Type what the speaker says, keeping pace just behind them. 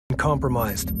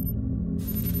compromised.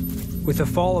 With the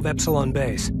fall of Epsilon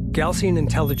Base, Galcian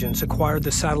intelligence acquired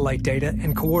the satellite data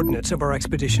and coordinates of our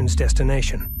expedition's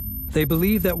destination. They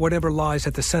believe that whatever lies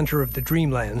at the center of the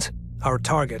Dreamlands, our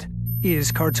target,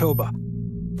 is Kartoba,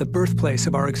 the birthplace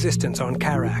of our existence on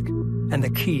Kharak, and the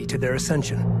key to their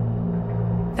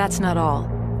ascension. That's not all.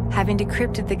 Having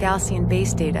decrypted the Galcian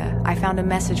base data, I found a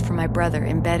message from my brother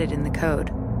embedded in the code.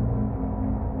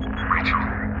 Rachel,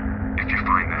 if you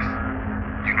find this,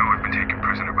 you know I've been taken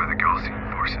prisoner by the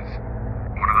Galcian forces.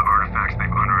 One of the artifacts they've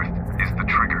unearthed is the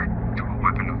trigger to a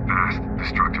weapon of vast,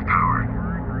 destructive power.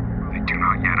 They do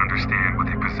not yet understand what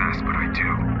they possess, but I do,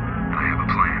 and I have a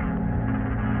plan.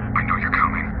 I know you're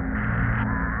coming.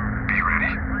 Be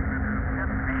ready.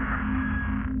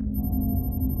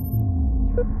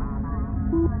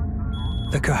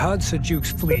 The Kahad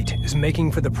Sajuk's fleet is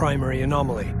making for the primary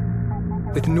anomaly.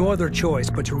 With no other choice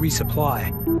but to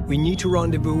resupply, we need to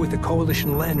rendezvous with the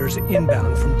Coalition landers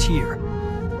inbound from Tyr.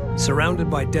 Surrounded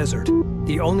by desert,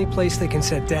 the only place they can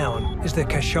set down is the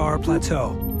Khasar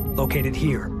plateau, located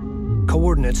here.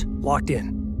 Coordinates locked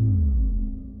in.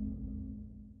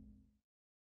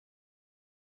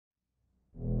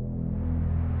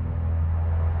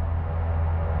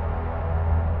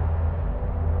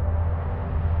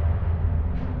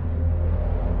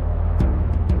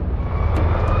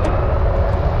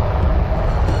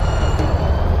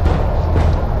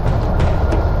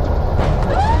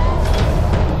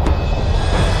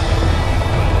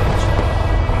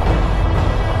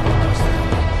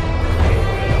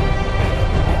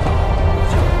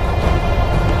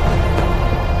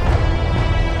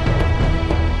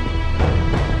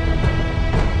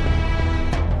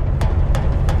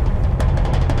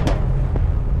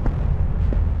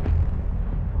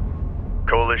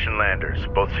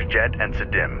 Both Segwit and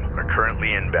Sedim are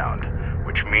currently inbound,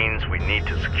 which means we need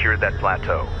to secure that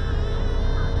plateau.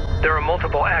 There are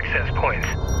multiple access points.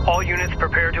 All units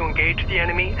prepare to engage the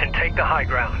enemy and take the high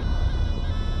ground.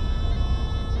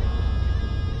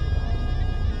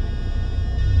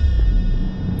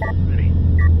 Ready.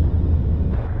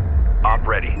 Op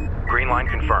ready. Green line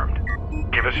confirmed.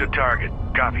 Give us a target.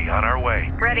 Copy, on our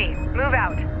way. Ready. Move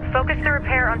out. Focus the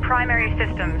repair on primary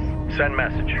systems. Send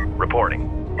message.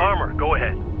 Reporting. Armor, go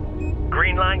ahead.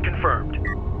 Green line confirmed.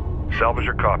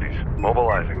 Salvager copies.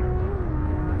 Mobilizing.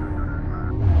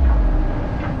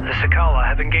 The Sakala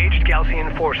have engaged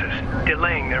Galcian forces,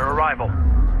 delaying their arrival.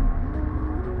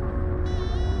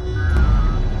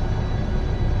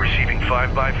 Receiving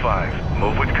 5x5.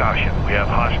 Move with caution. We have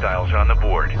hostiles on the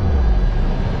board.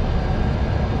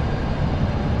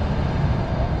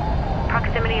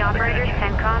 Proximity operators,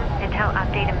 CENTCOM, intel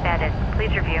update embedded.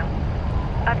 Please review.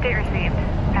 Update received.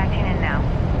 Patching in now.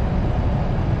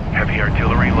 Heavy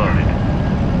artillery loaded.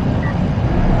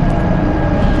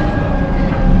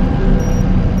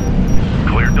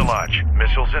 Cleared to launch.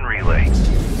 Missiles and relay.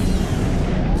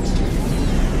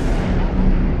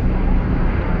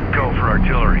 Go for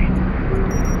artillery.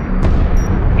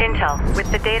 Intel,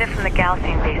 with the data from the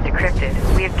Galcian base decrypted,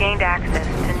 we have gained access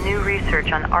to new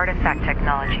research on artifact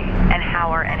technology and how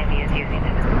our enemy is using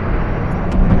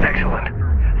it. Excellent.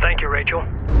 Thank you, Rachel.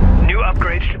 New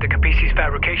upgrades to the Capisi's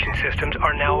fabrication systems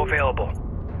are now available.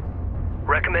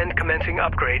 Recommend commencing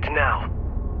upgrades now.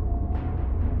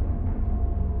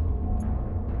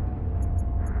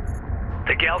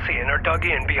 The Galcian are dug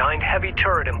in behind heavy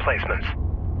turret emplacements.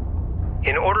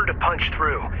 In order to punch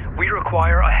through, we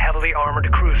require a heavily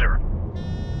armored cruiser.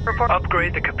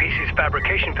 Upgrade the Capisi's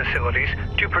fabrication facilities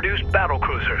to produce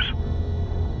battlecruisers.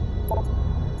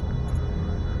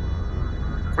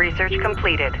 Research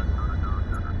completed.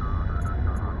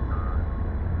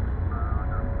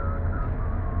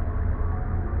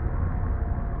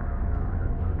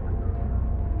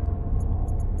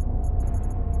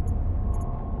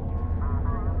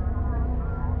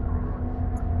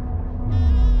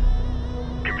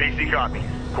 Capisi copies.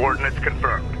 Coordinates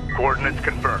confirmed. Coordinates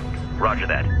confirmed. Roger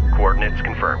that. Coordinates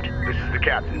confirmed. This is the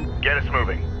captain. Get us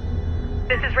moving.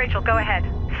 This is Rachel. Go ahead.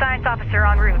 Science officer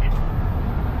en route.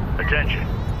 Attention.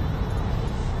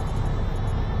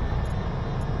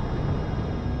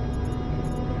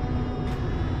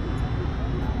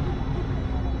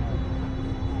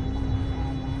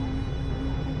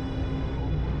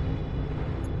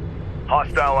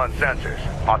 Hostile on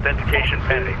sensors. Authentication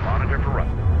pending. Monitor for run.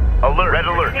 Alert. Red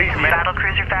alert.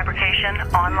 Battlecruiser fabrication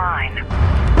online.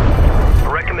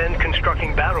 Recommend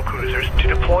constructing battlecruisers to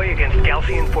deploy against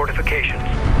Galcian fortifications.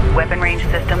 Weapon range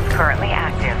systems currently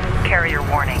active. Carrier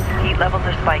warning. Heat levels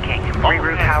are spiking.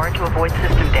 Reroute power to avoid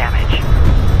system damage.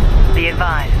 Be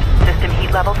advised. System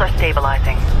heat levels are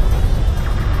stabilizing.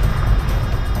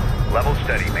 Level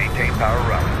steady. Maintain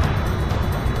power up.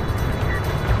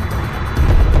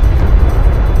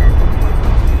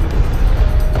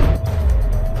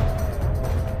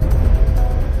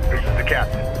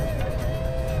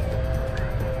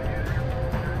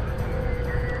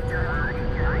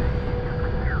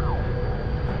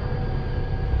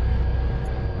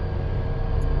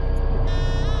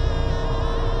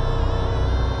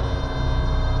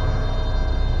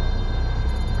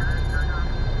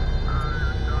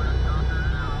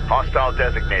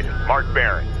 Hostile designated. Mark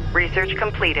bearing. Research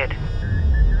completed.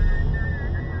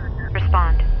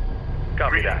 Respond.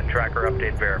 Copy that. Tracker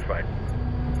update verified.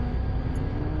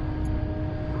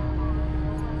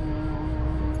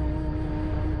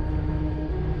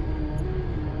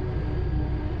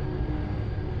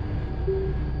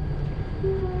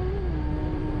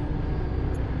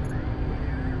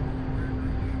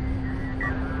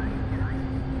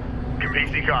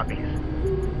 PC copies.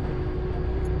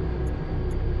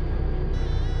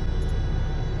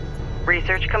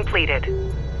 Research completed.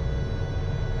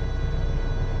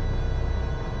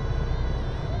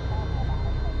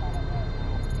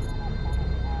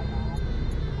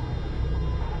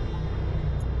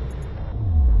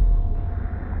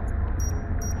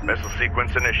 Missile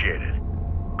sequence initiated.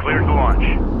 Cleared to launch.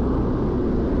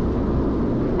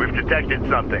 We've detected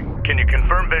something. Can you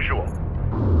confirm visual?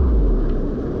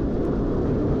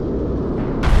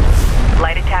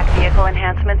 Light attack vehicle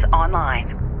enhancements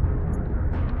online.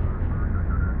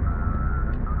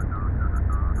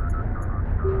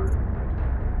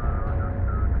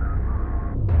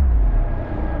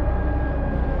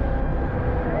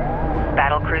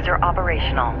 Battlecruiser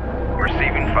operational.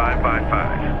 Receiving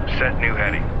 5x5. Set new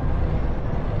heading.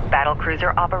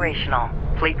 Battlecruiser operational.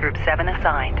 Fleet Group 7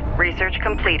 assigned. Research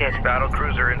completed.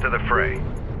 Battlecruiser into the fray.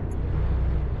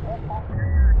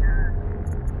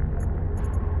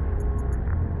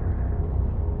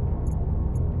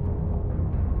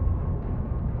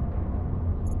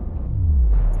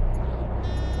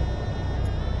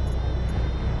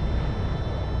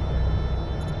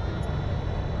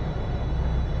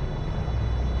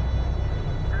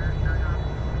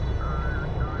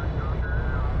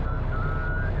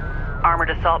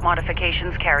 Armored assault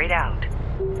modifications carried out.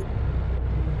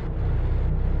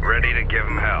 Ready to give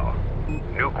them hell.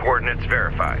 New coordinates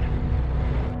verified.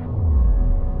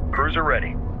 Cruiser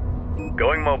ready.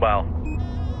 Going mobile.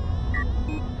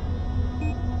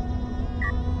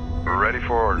 Ready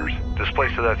for orders.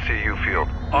 Displace to that CU field.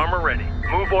 Armor ready.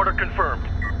 Move order confirmed.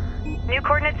 New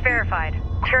coordinates verified.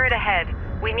 Turret ahead.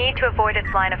 We need to avoid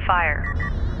its line of fire.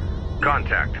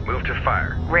 Contact. Move to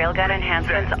fire. Railgun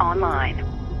enhancements online.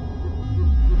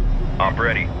 Op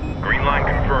ready. Green line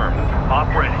confirmed.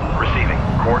 Op ready. Receiving.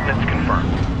 Coordinates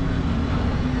confirmed.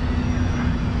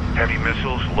 Heavy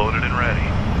missiles loaded and ready.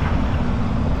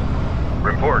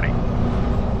 Reporting.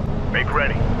 Make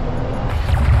ready.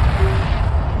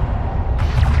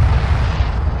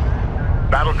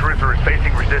 Battlecruiser is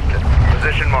facing resistance.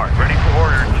 Position mark. Ready for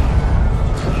orders.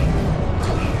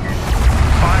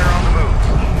 Fire on the move.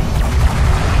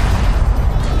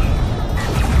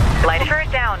 Light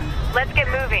turret down. Let's get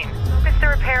moving. Focus the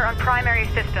repair on primary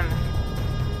systems.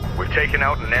 We've taken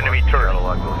out an enemy turret.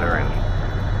 Those areas.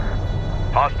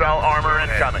 Hostile armor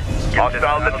incoming.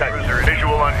 Hostile detected.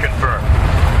 Visual unconfirmed.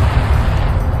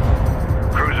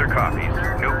 Cruiser copies.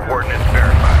 New coordinates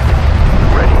verified.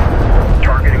 Ready.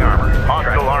 Targeting armor.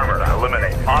 Hostile armor.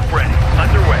 Eliminate. Op ready.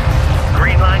 Underway.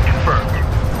 Green line confirmed.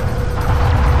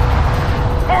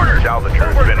 Orders.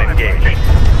 Salvager has been engaged.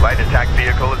 Light attack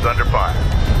vehicle is under fire.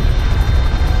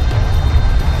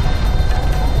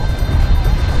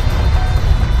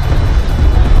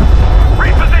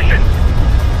 Reposition!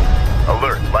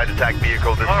 Alert. Light attack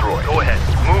vehicle destroyed. Go ahead.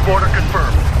 Move order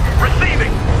confirmed. Receiving!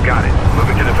 Got it.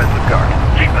 Moving to defensive guard.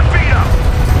 Keep the speed up!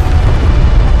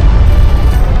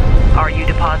 RU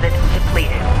deposit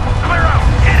depleted. Clear out!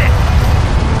 Hit it!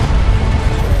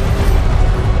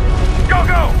 Go,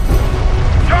 go!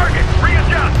 Target!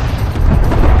 Readjust!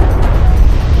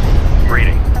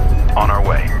 Reading. On our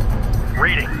way.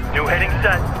 Reading. New heading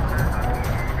set.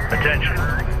 Attention.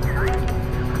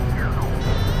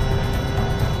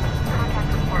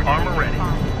 Armor ready.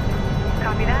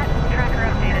 Copy that. Tracker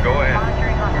updated. Go ahead.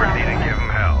 Monitoring hostile Ready to give them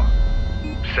hell.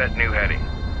 Set new heading.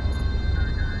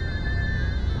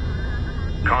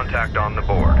 Contact on the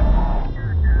board.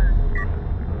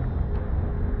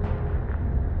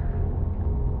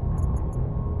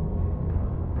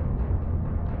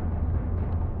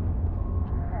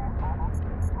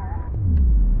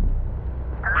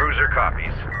 Cruiser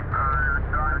copies.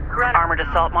 Armored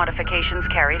assault modifications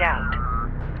carried out.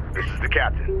 This is the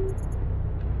captain.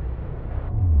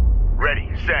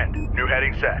 Ready. Send. New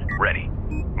heading set. Ready.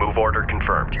 Move order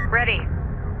confirmed. Ready.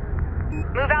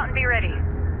 Move out and be ready.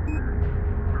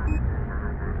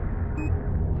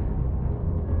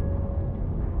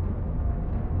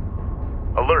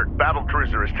 Alert.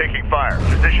 Battlecruiser is taking fire.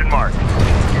 Position marked.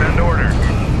 Send orders.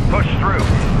 Push through.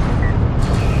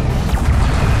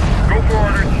 Go for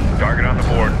orders. Target on the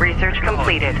board. Research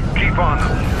completed. Keep on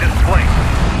them.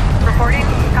 Displace. Reporting.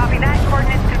 Copy that.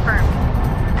 Coordinates confirmed.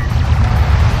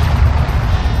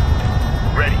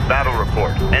 Ready. Battle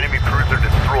report. Enemy cruiser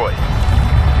destroyed.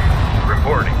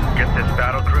 Reporting. Get this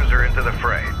battlecruiser into the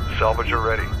fray. Salvager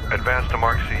ready. Advance to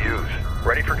mark CUs.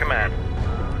 Ready for command.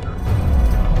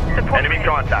 Enemy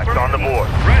contacts on the board.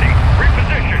 Ready.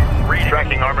 Reposition. Reading.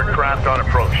 Tracking armored craft on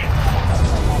approach.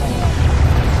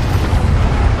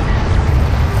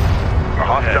 A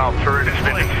hostile turret has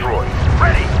been destroyed.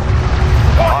 Ready.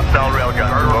 Hostile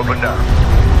railgun opened up.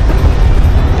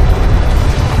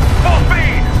 Full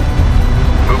speed.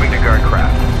 Moving to guard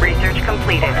craft. Research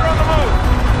completed. You're on the move.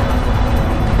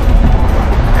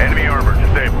 Enemy armor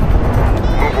disabled.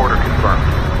 Move order confirmed.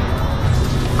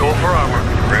 Go for armor.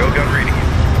 Railgun reading you.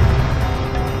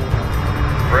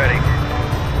 Ready.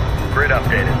 Grid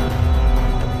updated.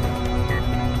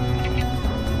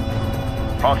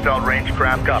 Hostile range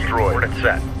craft destroyed. Coordinates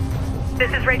set.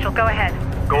 This is Rachel. Go ahead.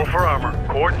 Go for armor.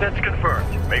 Coordinates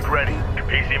confirmed. Make ready.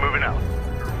 PC moving out.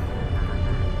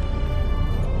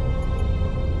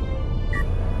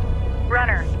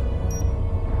 Runner.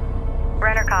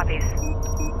 Runner copies.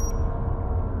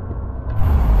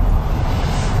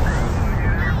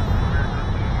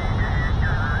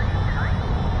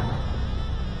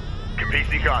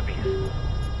 PC copies.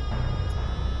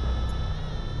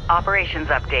 Operations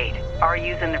update.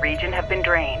 RUs in the region have been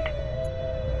drained.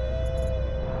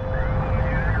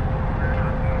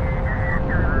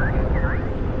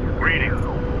 Reading.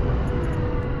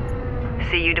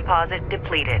 CU deposit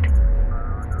depleted.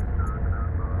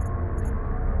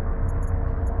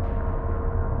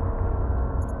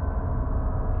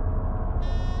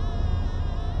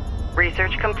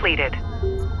 Research completed.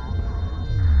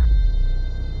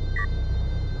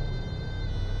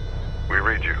 We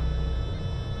read you.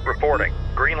 Reporting.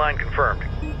 Green line confirmed.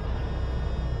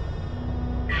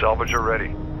 Salvager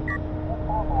ready.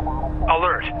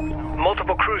 Alert.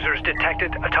 Multiple cruisers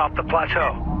detected atop the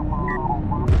plateau.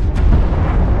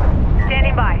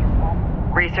 Standing by.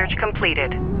 Research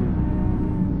completed.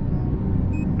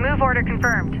 Move order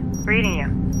confirmed. Reading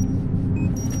you.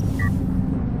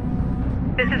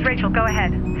 This is Rachel. Go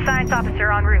ahead. Science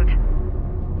officer en route.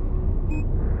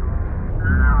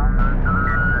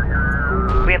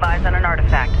 We have eyes on an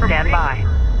artifact. Stand by.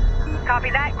 Copy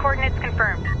that. Coordinates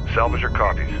confirmed. Salvager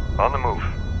copies. On the move.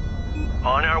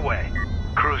 On our way.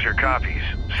 Cruiser copies.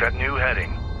 Set new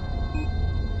heading.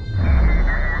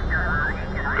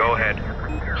 Go ahead.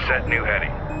 Set new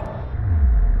heading.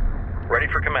 Ready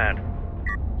for command.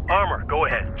 Armor, go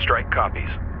ahead. Strike copies.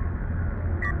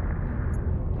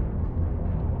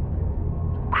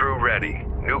 Crew ready.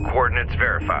 New coordinates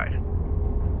verified.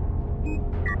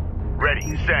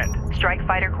 Ready. Send. Strike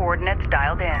fighter coordinates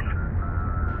dialed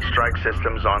in. Strike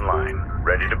systems online.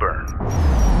 Ready to burn.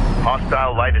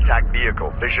 Hostile light attack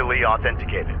vehicle visually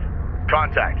authenticated.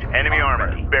 Contact. Enemy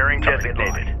armor. Bearing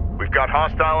designated. We've got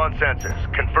hostile on sensors.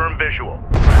 Confirm visual.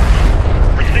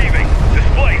 Receiving.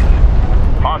 Displaced.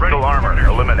 Hostile armor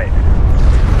eliminated.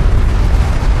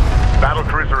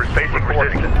 Battlecruiser is facing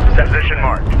resistance. Position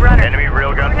marked. Runner. Enemy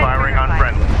railgun firing on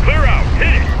friendly. Clear out.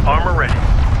 Hit it. Armor ready.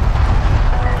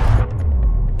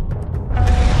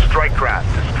 Strike craft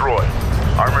destroyed.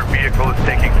 Armored vehicle is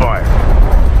taking fire.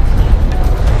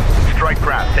 Strike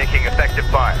craft taking effective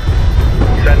fire.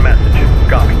 Send message.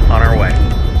 Copy. On our way.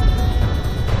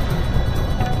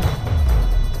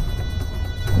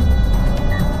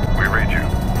 We read you.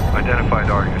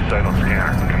 Identified Argus site on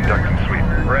scanner. Conducting sweep.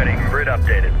 Ready. Grid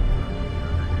updated.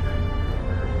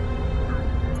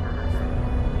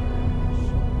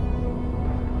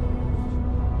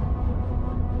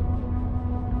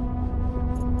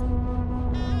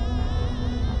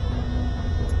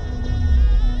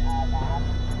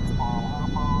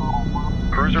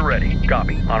 Cruiser ready.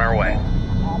 Copy. On our way.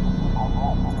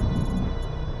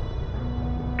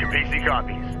 PC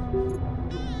copies.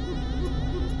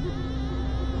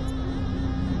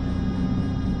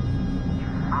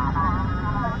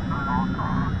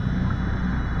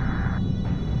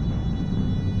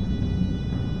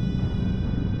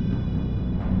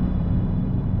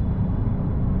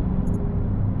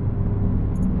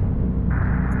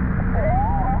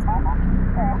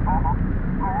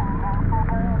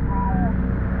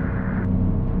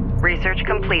 Research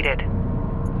completed.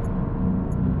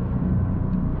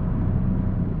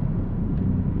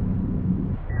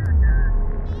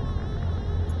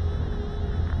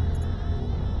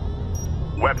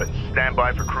 Weapons, stand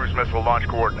by for cruise missile launch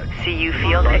coordinates. CU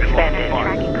field expanded.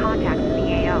 Tracking contacts in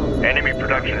the AO. Enemy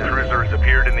production cruiser has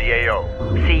appeared in the AO.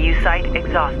 CU site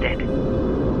exhausted.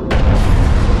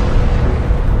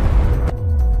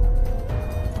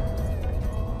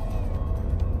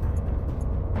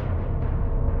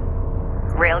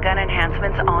 Railgun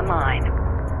enhancements online.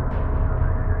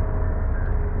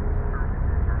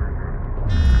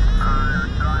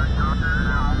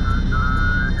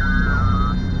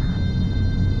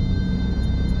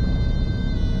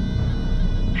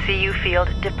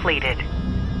 field depleted.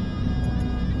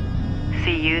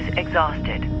 CUs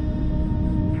exhausted.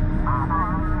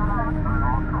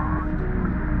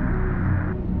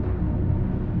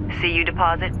 CU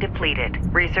deposit depleted.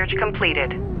 Research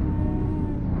completed.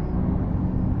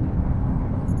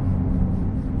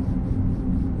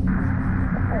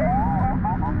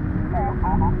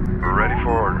 We're ready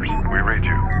for orders. We read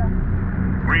you.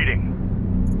 Reading.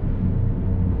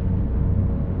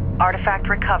 Artifact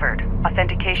recovered.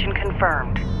 Authentication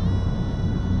confirmed.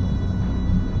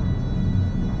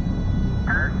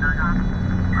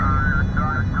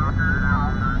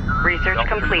 Research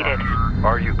completed.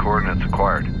 RU coordinates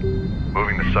acquired.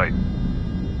 Moving to site.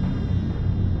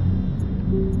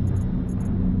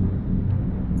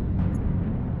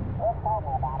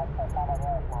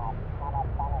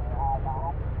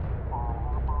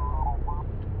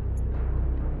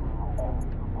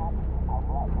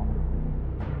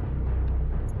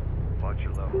 Watch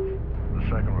your levels. The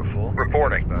second we're full.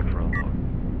 Reporting. Back for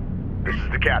unload. This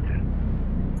is the captain.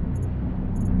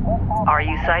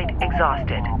 RU site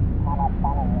exhausted.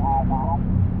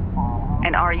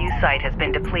 An RU site has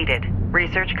been depleted.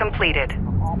 Research completed.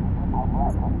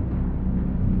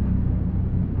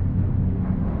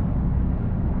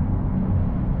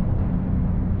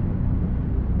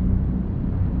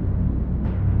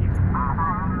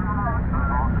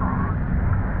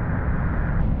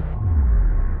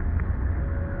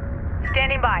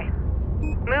 Standing by.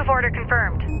 Move order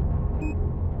confirmed.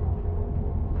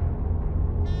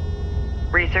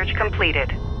 Research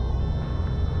completed.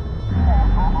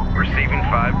 Receiving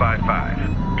 5 by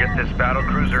 5. Get this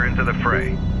battlecruiser into the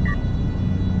fray.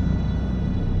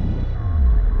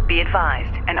 Be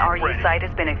advised, an RU site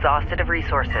has been exhausted of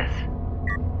resources.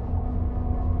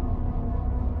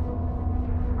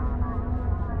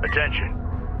 Attention.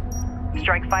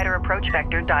 Strike fighter approach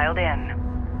vector dialed in.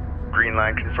 Green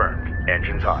line confirmed.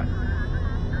 Engines hot.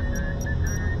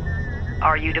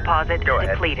 RU deposit Go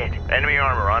ahead. depleted. Enemy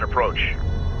armor on approach.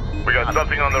 We got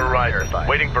something on the horizon.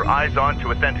 Waiting for eyes on to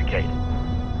authenticate.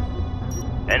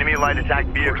 Enemy light attack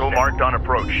vehicle marked on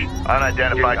approach.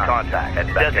 Unidentified contact.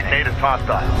 Designated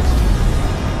hostile.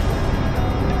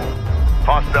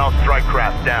 Hostile strike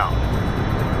craft down.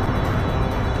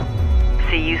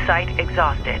 CU site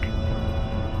exhausted.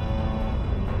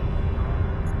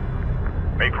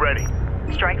 Make ready.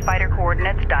 Strike fighter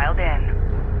coordinates dialed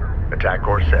in. Attack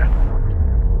course set.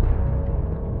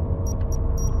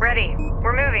 Ready.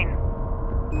 We're moving.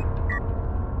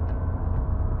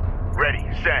 Ready.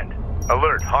 Send.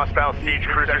 Alert. Hostile siege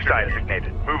cruiser site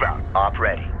designated. Move out. Op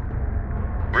ready.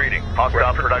 Reading.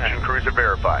 Hostile production cruiser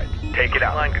verified. Take it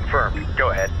out. Line confirmed. Go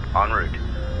ahead. En route.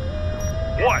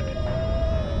 What?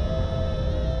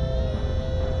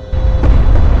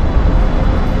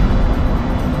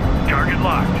 Target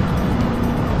locked.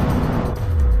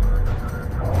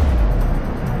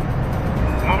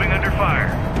 Moving under fire.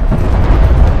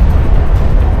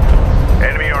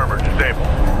 Enemy armor disabled.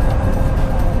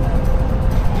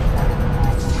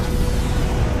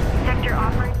 Sector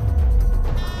operating.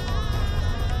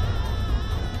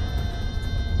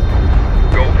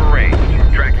 Go for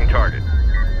range. Tracking target.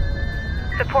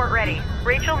 Support ready.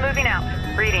 Rachel moving out.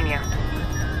 Reading you.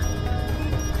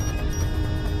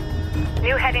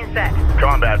 New heading set.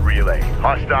 Combat relay.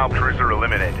 Hostile cruiser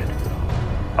eliminated.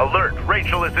 Alert.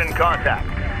 Rachel is in contact.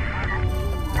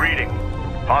 Reading.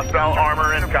 Hostile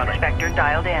armor incoming. Vector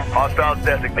dialed in. Hostiles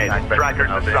designated. Trackers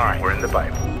assigned. We're in the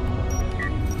pipe.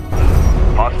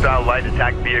 Hostile light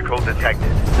attack vehicle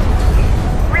detected.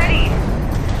 Ready.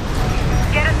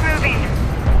 Get us moving.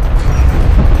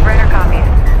 Runner copies.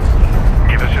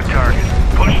 Give us a target.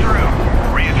 Push through.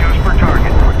 Readjust for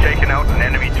target. We're taking out an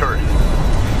enemy turret.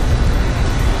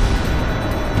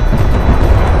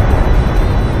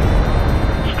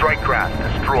 Strike craft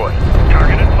destroyed.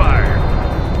 Target and fire.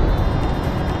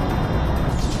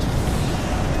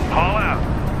 Haul out.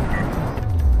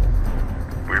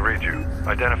 We read you.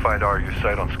 Identified RU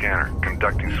site on scanner.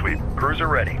 Conducting sweep. Cruiser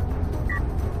ready.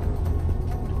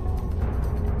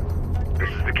 This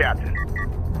is the captain.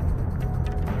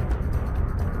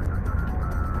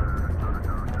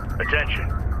 Attention.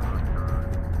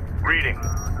 Reading.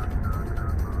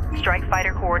 Strike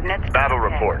fighter coordinates. Battle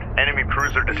dialed in. report. Enemy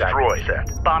cruiser destroyed.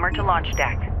 Bomber to launch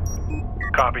deck.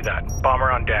 Copy that. Bomber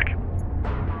on deck.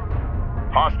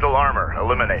 Hostile armor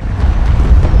eliminated.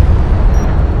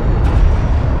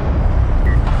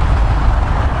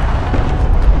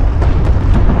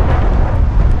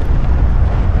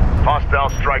 Hostile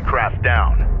strike craft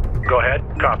down. Go ahead.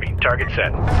 Copy. Target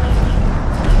set.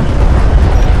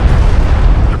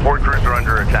 Support cruiser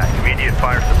under attack. Immediate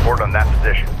fire support on that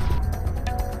position.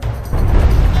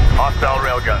 Hostile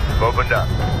railguns have opened up.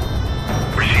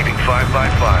 Receiving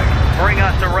 5x5. Bring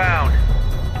us around.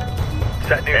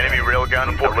 Set new enemy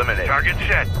railgun eliminated. Target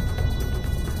set.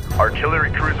 Artillery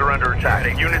cruiser under attack.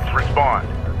 Units respond.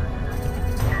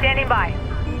 Standing by.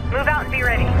 Move out and be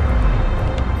ready.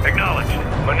 Acknowledged.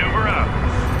 Maneuver out.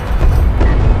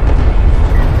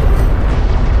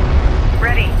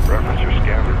 Ready. Reference your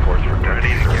scan reports for ready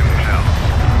to give himself.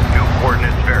 New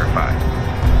coordinates verified.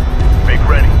 Make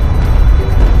ready.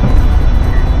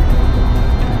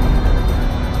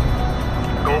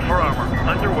 Go for armor.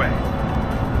 Underway.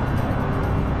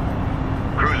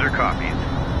 Cruiser copies.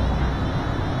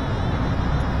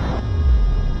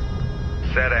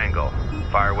 Set angle.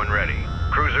 Fire when ready.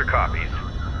 Cruiser copies.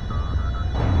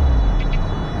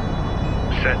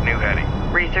 Set new heading.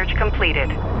 Research completed.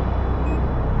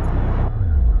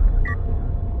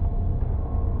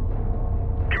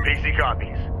 PC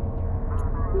copies.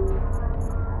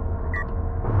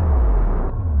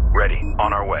 Ready.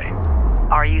 On our way.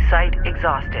 RU site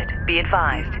exhausted. Be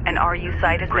advised, an RU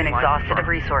site has been exhausted of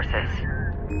resources.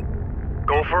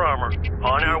 Go for armor.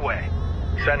 On our way.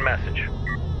 Send message.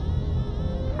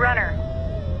 Runner.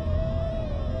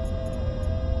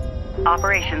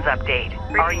 Operations update.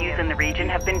 RUs in the region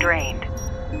have been drained.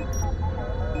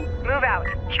 Move out.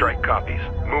 Strike copies.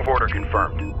 Move order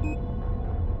confirmed.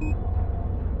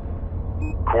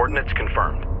 Coordinates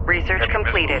confirmed. Research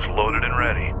completed. Missiles loaded and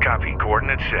ready. Copy.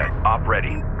 Coordinates set. Op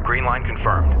ready. Green line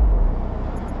confirmed.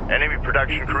 Enemy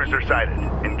production cruiser sighted.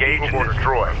 Engage and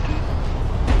destroy.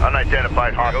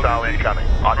 Unidentified hostile incoming.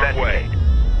 Authenticate.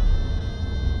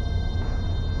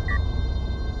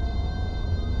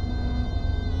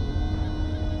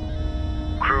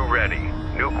 Crew ready.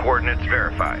 New coordinates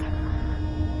verified.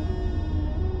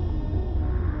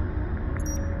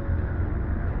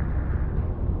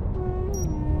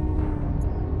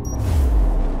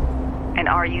 An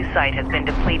RU site has been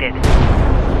depleted.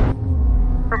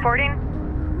 Reporting.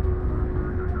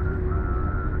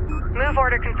 Move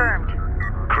order confirmed.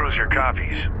 Cruiser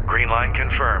copies. Green line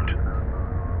confirmed.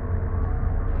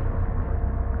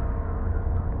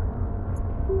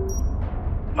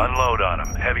 Unload on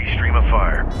them. Heavy stream of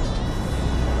fire.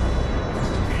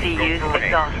 CUs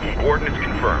exhausted. Coordinates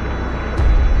confirmed.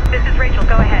 This is Rachel.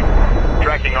 Go ahead.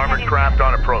 Tracking armored craft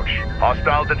on approach.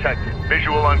 Hostile detected.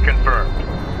 Visual unconfirmed.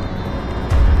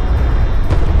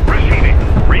 Receiving.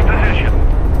 Reposition.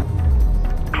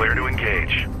 Clear to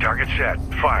engage. Target set.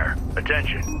 Fire.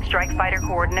 Attention. Strike fighter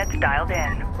coordinates dialed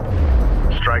in.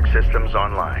 Strike systems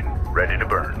online. Ready to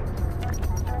burn.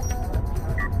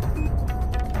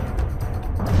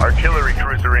 Artillery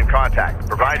cruiser in contact.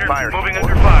 Provide fire moving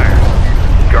support. under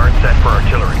fire. Guard set for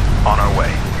artillery. On our way.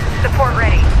 Support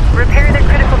ready. Repair their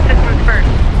critical systems first.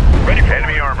 Ready for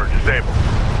Enemy armor disabled.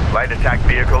 Light attack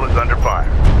vehicle is under fire.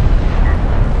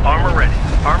 armor ready.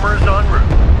 Armor is en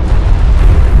route.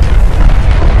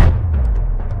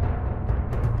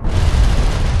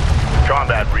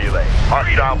 Combat relay.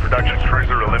 Hostile production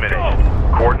cruiser eliminated.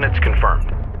 Coordinates confirmed.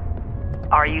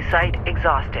 RU site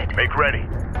exhausted. Make ready.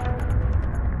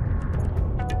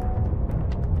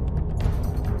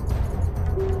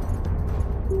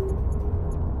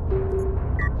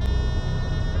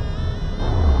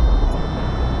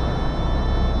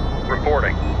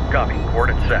 Reporting. Copy.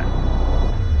 Coordinates set.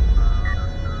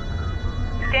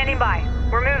 Standing by.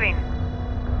 We're moving.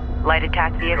 Light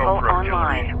attack vehicle Go for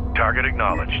online. artillery. Target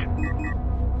acknowledged.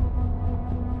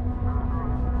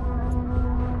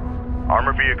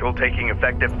 Armor vehicle taking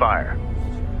effective fire.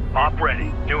 Op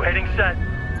ready. New heading set.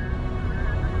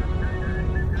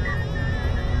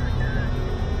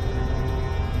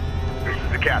 This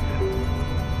is the captain.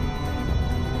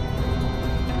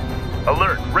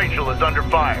 Alert! Rachel is under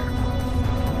fire.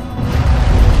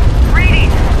 Reading.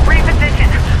 Reposition.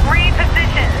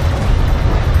 Reposition.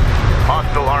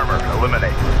 Hostile armor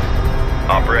eliminated.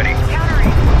 Op ready.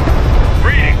 Countering.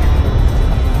 Reading.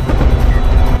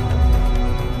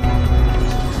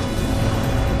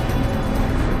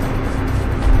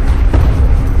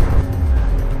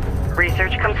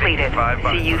 Research completed.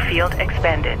 CU field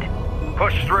expended.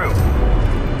 Push through.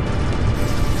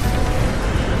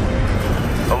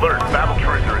 Alert! Battle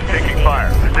cruiser is taking fire.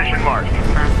 Position marked.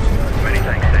 Many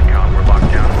thanks, CENTCOM. We're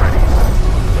locked down and ready.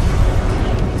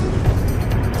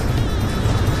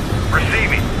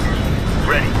 Receiving.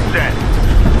 Ready. Send.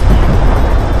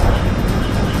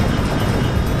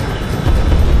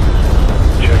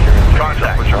 Check your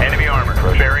Contact. Enemy armor.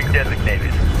 Bearing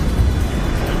designated.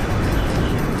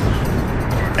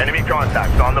 Enemy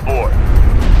contacts on the board.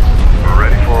 We're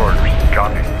ready for orders.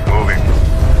 Copy. Moving.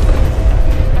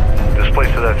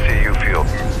 Displace to that CU field.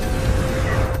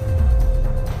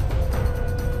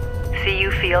 CU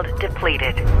field field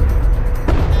depleted.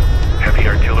 Heavy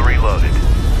artillery loaded.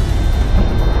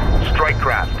 Strike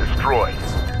craft destroyed.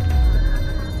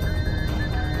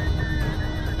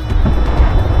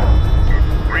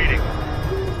 Reading.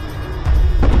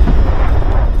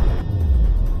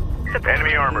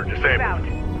 Enemy armor disabled.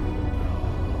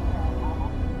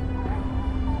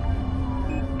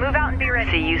 Move out and be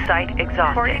ready. CU site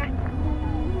exhausted.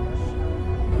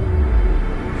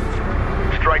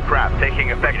 Strike craft taking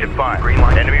effective fire. Green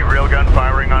line. Enemy railgun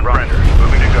firing on frienders.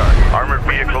 Moving to guard. Armored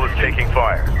vehicle is taking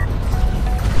fire.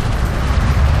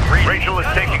 Rachel is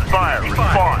taking fire.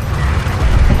 Respond.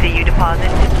 CU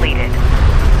deposit depleted.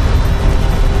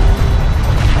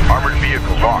 Armored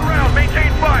vehicle lost. Around,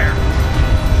 maintain fire!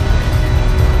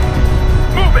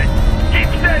 Move it! Keep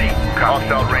steady!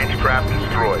 Hostile range craft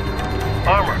destroyed.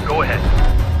 Armor, go ahead.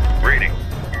 Reading.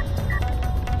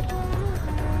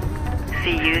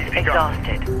 CU's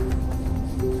exhausted.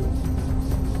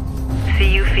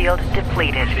 CU field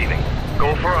depleted. Receiving.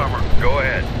 Go for armor. Go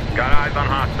ahead. Got eyes on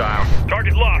hostile.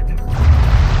 Target locked.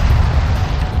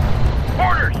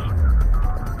 Orders!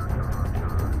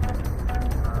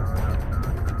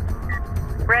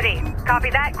 Ready. Copy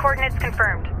that. Coordinates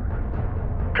confirmed.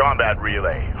 Combat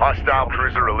relay. Hostile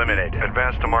cruiser eliminated.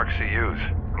 Advance to mark CUs.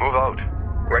 Move out.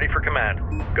 Ready for command.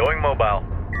 Going mobile.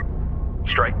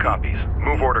 Strike copies.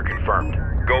 Move order confirmed.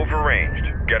 Go for ranged.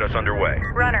 Get us underway.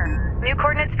 Runner. New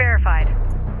coordinates verified.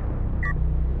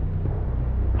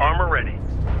 Armor ready.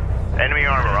 Enemy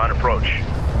armor on approach.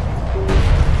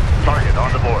 Target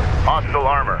on the board. Hostile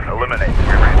armor eliminated.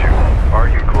 We read you.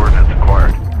 RU coordinates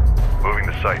acquired. Moving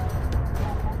to site.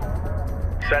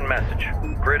 Send message.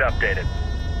 Grid updated.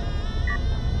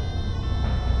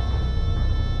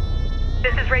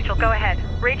 This is Rachel. Go ahead.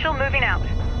 Rachel, moving out.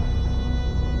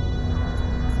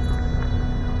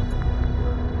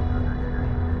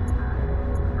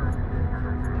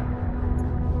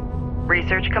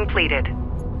 Research completed.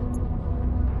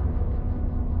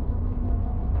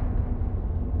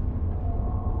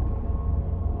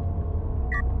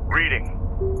 Reading.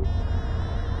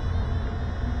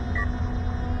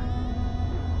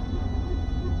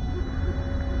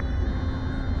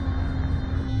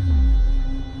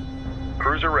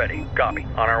 Cruiser ready. Copy.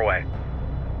 On our way.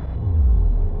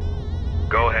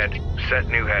 Go ahead. Set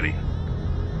new heading.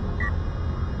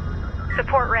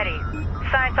 Support ready.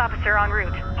 Science officer en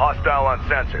route. Hostile on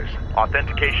sensors.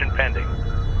 Authentication pending.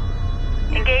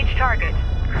 Engage target.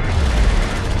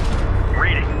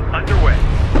 Reading. Underway.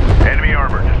 Enemy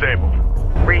armor disabled.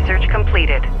 Research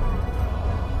completed.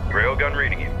 Railgun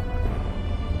reading you.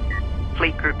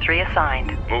 Fleet Group 3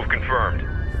 assigned. Move confirmed.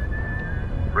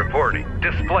 Reporting.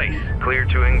 Displace. Clear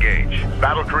to engage.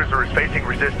 Battlecruiser is facing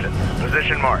resistance.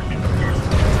 Position marked.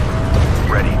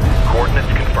 Ready.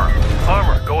 Coordinates confirmed.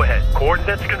 Armor, go ahead.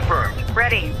 Coordinates confirmed.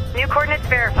 Ready. New coordinates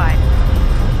verified.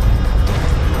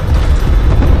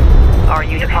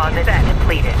 RU deposit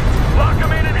depleted. Lock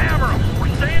them in and hammer them.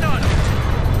 We're staying on them.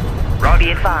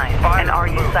 Be advised, an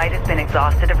RU site has been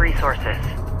exhausted of resources.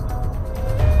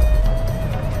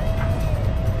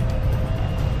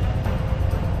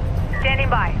 Standing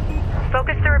by.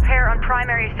 Focus the repair on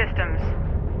primary systems.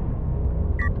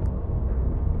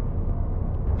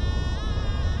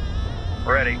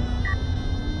 Ready.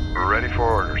 Ready for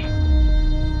orders.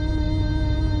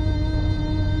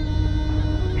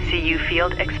 CU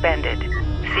field expended.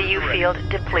 CU field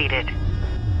depleted.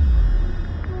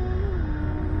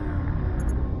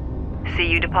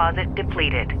 CU deposit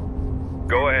depleted.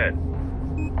 Go ahead.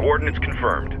 Coordinates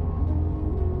confirmed.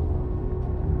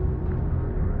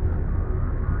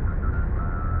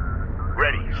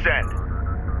 Ready. Send.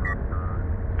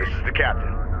 This is the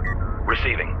captain.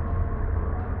 Receiving.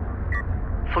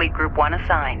 Fleet Group 1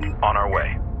 assigned. On our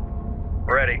way.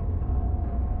 Ready.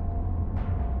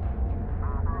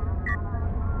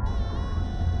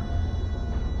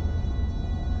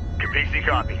 PC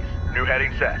copies. New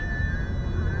heading set.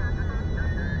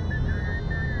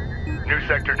 New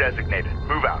sector designated.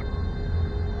 Move out.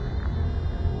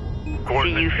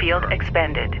 CU field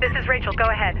expended. This is Rachel. Go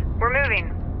ahead. We're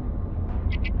moving.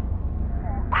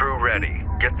 Crew ready.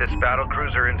 Get this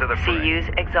battlecruiser into the fray. CU's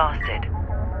exhausted.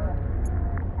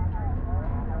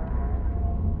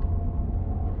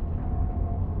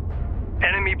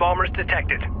 Enemy bombers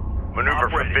detected. Maneuver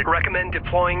for victory. Recommend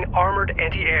deploying armored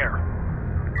anti-air.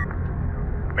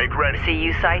 Make ready.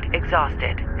 CU site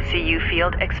exhausted. CU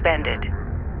field expended.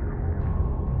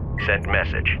 Send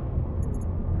message.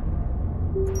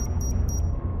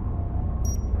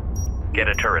 Get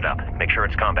a turret up. Make sure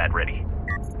it's combat ready.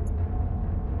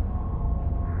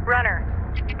 Runner,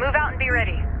 move out and be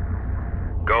ready.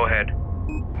 Go ahead.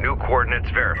 New coordinates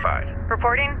verified.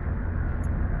 Reporting.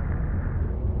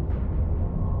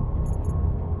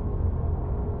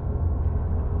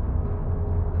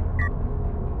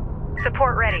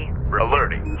 Support ready.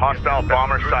 Alerting. Hostile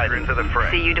bomber sighted. Into the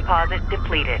fray. CU deposit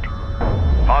depleted.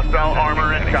 Hostile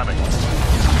armor incoming.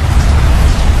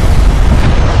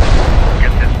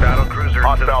 Get this battlecruiser into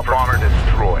Hostile the bomber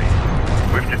destroyed.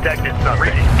 We've detected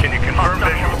something. Can you confirm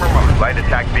visual? Light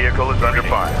attack vehicle is under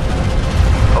fire.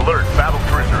 Alert,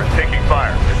 battlecruiser is taking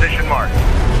fire. Position marked.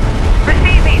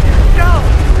 Receiving. Go.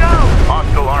 Go.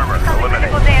 Hostile armor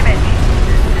eliminated. Critical damage.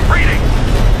 Reading.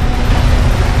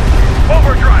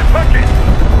 Overdrive, punch it.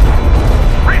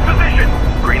 Reposition.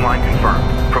 Green line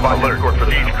confirmed. Provide Alert, escort for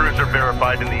the siege cruiser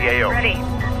verified in the AO. Ready.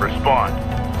 Respond.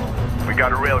 We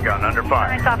got a railgun under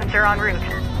fire. Science officer en route.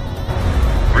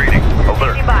 reading.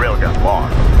 Alert, railgun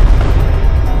lost.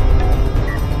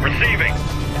 Receiving.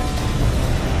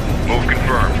 Move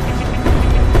confirmed.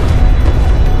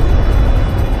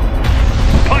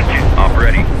 Punch it. Op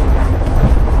ready.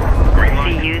 Green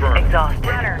line CU's confirmed. exhausted.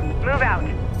 Runner, move out.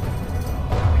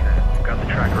 Got the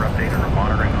tracker updated. We're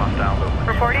monitoring hostile movement.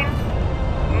 Reporting.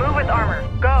 Move with armor.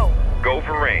 Go. Go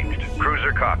for ranged.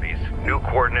 Cruiser copies. New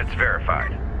coordinates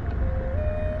verified.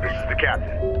 This is the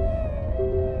captain.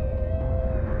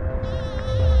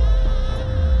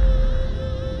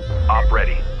 Op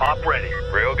ready. Op ready.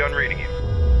 Railgun reading you.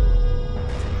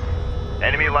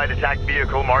 Enemy light attack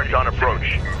vehicle marked on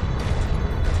approach.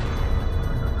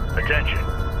 Attention.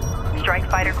 Strike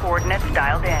fighter coordinates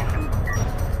dialed in.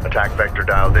 Attack vector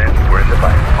dialed in. We're in the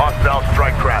fight. Hostile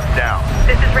strike craft down.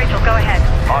 This is Rachel. Go ahead.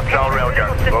 Hostile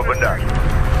railgun opened up.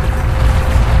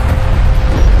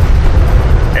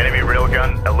 Enemy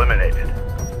railgun eliminated.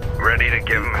 Ready to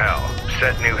give him hell.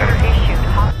 Set new header. Issued.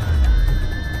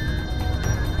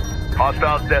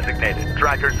 Hostiles designated.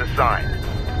 Trackers assigned.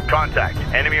 Contact.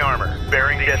 Enemy armor.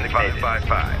 Bearing designated.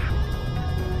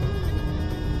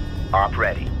 555. Op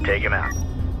ready. Take him out.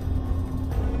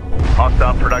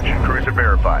 Hostile production cruiser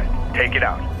verified. Take it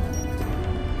out.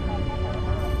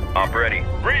 Op ready.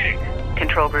 Reading.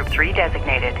 Control Group 3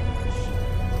 designated.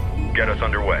 Get us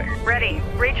underway. Ready.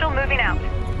 Rachel moving out.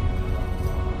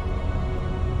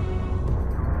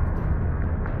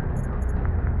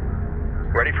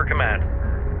 Ready for command.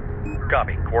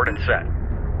 Copy. Coordinates set.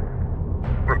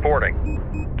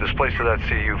 Reporting. Displace to that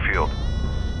CU field.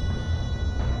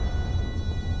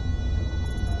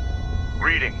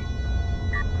 Reading.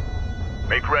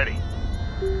 Make ready.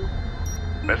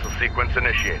 Missile sequence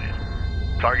initiated.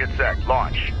 Target set.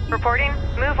 Launch. Reporting.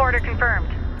 Move order confirmed.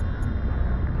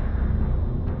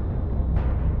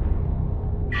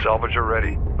 Salvager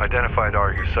ready. Identified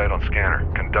RU site on scanner.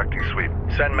 Conducting sweep.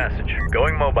 Send message.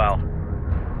 Going mobile.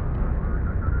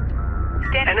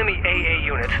 Enemy AA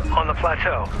units on the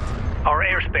plateau. Our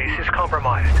airspace is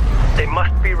compromised. They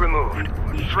must be removed.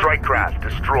 Strike craft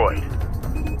destroyed.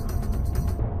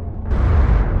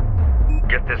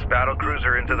 Get this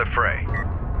battlecruiser into the fray.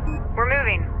 We're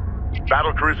moving.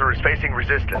 Battlecruiser is facing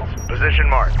resistance. Position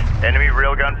marked. Enemy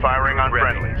railgun firing on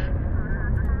friendlies.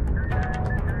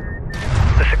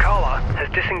 The Sakala has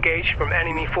disengaged from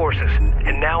enemy forces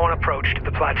and now on approach to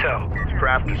the plateau.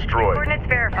 Craft destroyed. Coordinates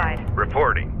verified.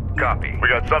 Reporting. Copy. We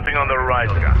got something on the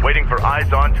horizon. Waiting for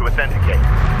eyes on to authenticate.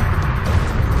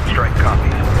 Strike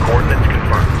copies. Coordinates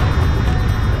confirmed.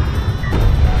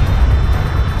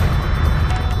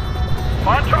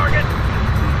 On target!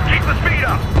 Keep the speed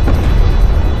up!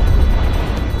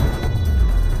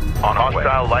 On our way.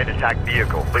 Hostile light attack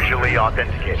vehicle visually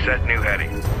authenticated. Set new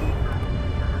heading.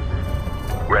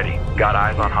 Ready. Got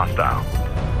eyes on hostile.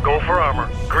 Go for armor.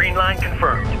 Green line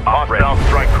confirmed. Hostile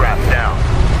strike craft down.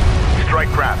 Strike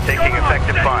craft taking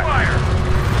effective fire.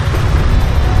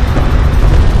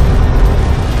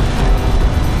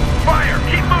 Fire!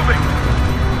 Keep moving!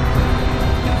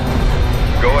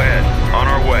 Go ahead. On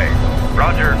our way.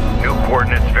 Roger. New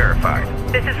coordinates verified.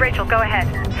 This is Rachel. Go ahead.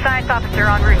 Science officer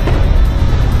en route.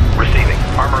 Receiving.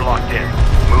 Armor locked in.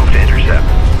 Move to intercept.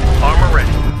 Armor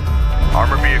ready.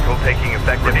 Armor vehicle taking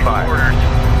effective fire. Orders.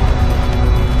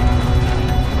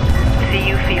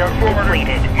 CU field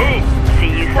depleted. Move!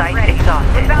 CU site Ready.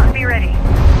 exhausted. About to be ready.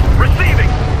 Receiving!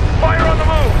 Fire on the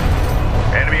move!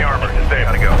 Enemy armor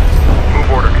disabled. Gotta go.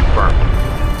 Move order confirmed.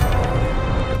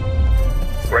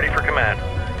 Ready for command.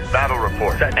 Battle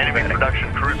report. Set Enemy heading.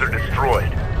 production cruiser destroyed.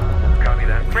 Copy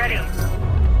that. Ready.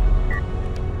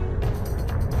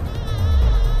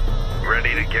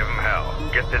 Ready to give him hell.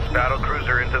 Get this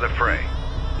battlecruiser into the fray.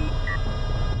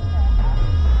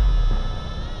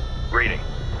 Reading.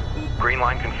 Green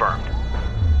line confirmed.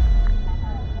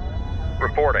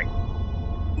 Reporting.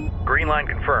 Green line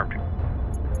confirmed.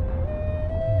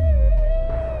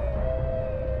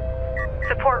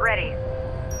 Support ready.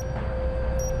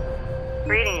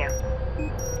 Reading you.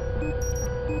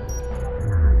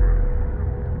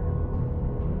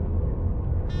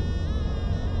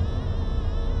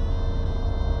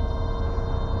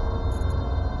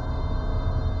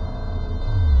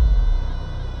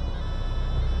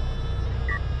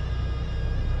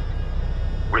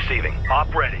 Receiving.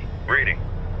 Op ready. Reading.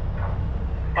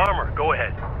 Armor, go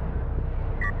ahead.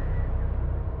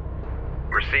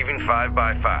 Receiving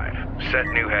 5x5. Set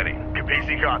new heading.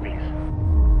 Capisi copies.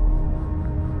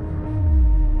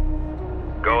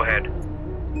 Go ahead.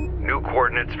 New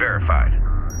coordinates verified.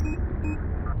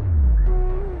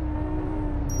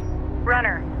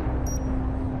 Runner.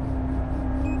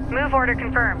 Move order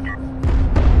confirmed.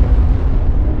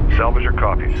 Salvager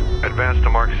copies. Advance to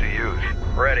mark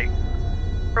CUs. Ready.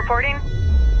 Reporting.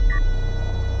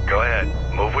 Go ahead.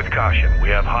 Move with caution. We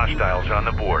have hostiles on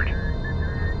the board.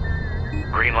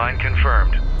 Green line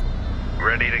confirmed.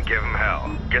 Ready to give them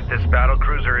hell. Get this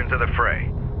battlecruiser into the fray.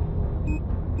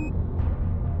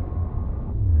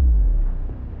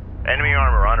 Enemy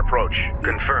armor on approach.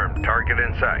 Confirmed. Target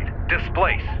in sight.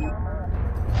 Displace.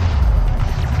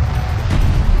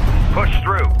 Push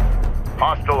through.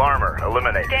 Hostile armor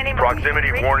eliminated. Standing by. Proximity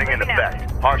Ready, warning in moving effect.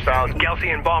 out. Hostile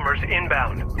Galcian bombers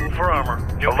inbound. Move for armor.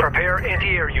 You'll prepare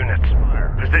anti-air units.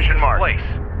 position marked. Place.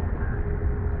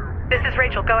 This is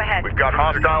Rachel, go ahead. We've got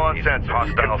hostile on sensors.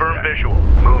 Hostile Confirm set. visual.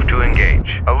 Move to engage.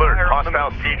 Alert. Fire on the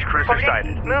Hostile move. siege cruiser Reporting.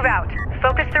 sighted. Move out.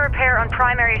 Focus the repair on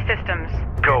primary systems.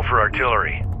 Go for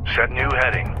artillery. Set new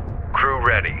heading. Crew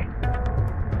ready.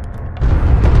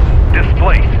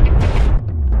 Displace.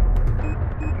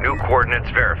 New coordinates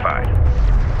verified.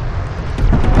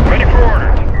 Ready for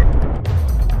orders.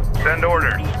 Send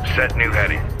orders. Set new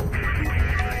heading.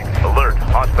 Alert.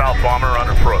 Hostile bomber on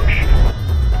approach.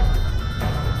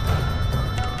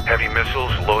 Heavy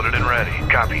missiles loaded and ready.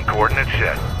 Copy. Coordinates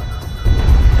set.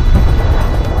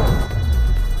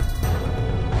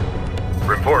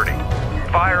 Reporting.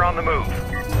 Fire on the move.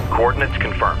 Coordinates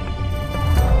confirmed.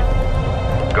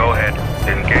 Go ahead.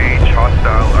 Engage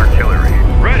hostile artillery.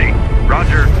 Ready.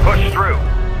 Roger. Push through.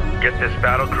 Get this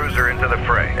battlecruiser into the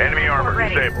fray. Enemy armor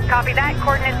Ready. disabled. Copy that.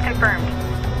 Coordinates confirmed.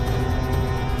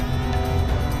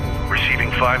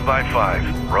 Receiving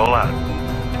 5x5. Roll out.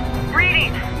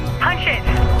 Reading. Punch it.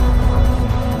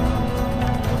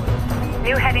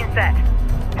 New heading set.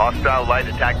 Hostile light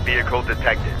attack vehicle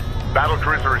detected.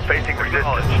 Battlecruiser is facing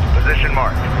resistance. Position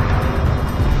marked.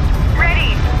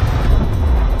 Ready.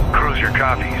 Cruiser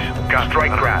copies. Got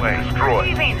Strike craft destroyed.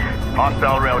 Receiving.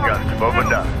 Hostile railguns have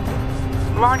opened up.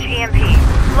 Launch EMP.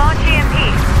 Launch EMP.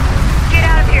 Get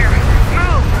out of here.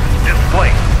 Move.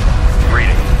 Displaced.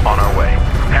 Reading. On our way.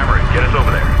 Hammer it. Get us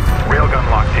over there. Railgun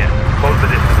locked in. Close the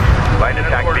distance. Light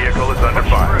attack vehicle is under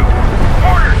Push fire. through.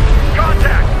 Orders!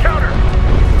 Contact! Counter!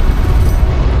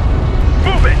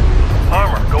 Move it!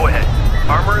 Armor, go ahead.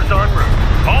 Armor is en route.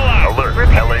 All out! Alert.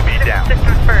 Repeat. LAV down.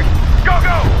 Systems first. Go,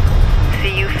 go!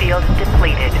 CU field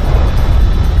depleted.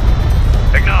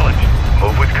 Acknowledged.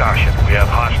 Move with caution. We have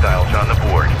hostiles on the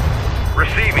board.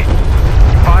 Receiving.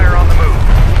 Fire on the move.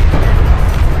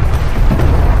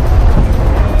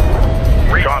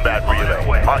 Combat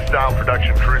relay. Hostile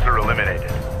production cruiser eliminated.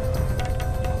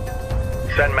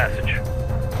 Send message.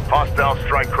 Hostile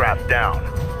strike craft down.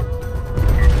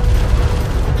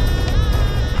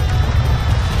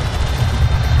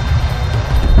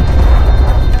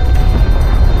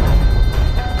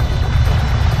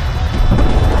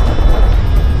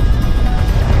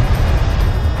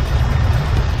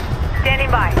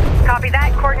 Standing by. Copy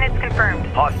that. Coordinates confirmed.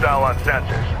 Hostile on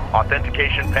sensors.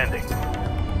 Authentication pending.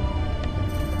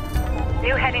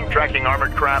 New heading set. Tracking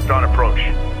armored craft on approach.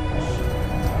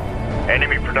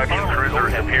 Enemy production cruiser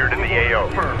has appeared in the AO.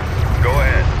 Go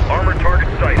ahead. Armored target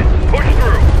sighted. Push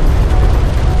through.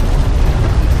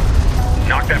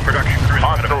 Knock that production cruiser.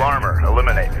 Hostile armor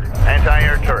eliminated.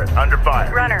 Anti-air turret under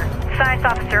fire. Runner. Science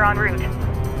officer en route.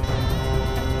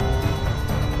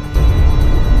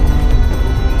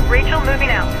 Rachel moving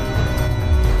out.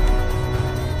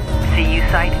 CU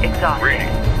site exhausted.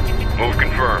 Reading. Move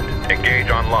confirmed. Engage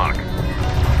on lock.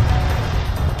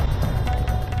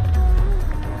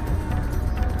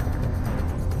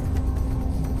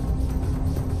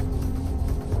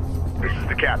 This is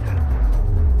the captain.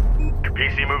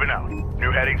 Capisi moving out.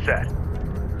 New heading set.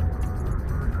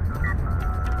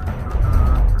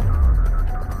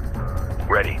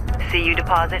 Ready. CU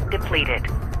deposit depleted.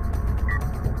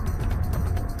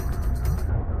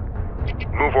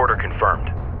 Move order confirmed.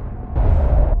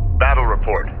 Battle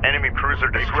report. Enemy cruiser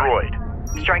destroyed.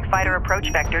 Strike fighter approach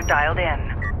vector dialed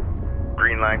in.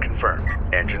 Green line confirmed.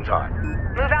 Engines hot.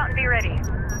 Move out and be ready.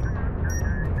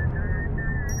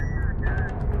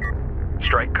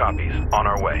 Strike copies. On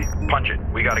our way. Punch it.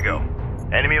 We gotta go.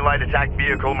 Enemy light attack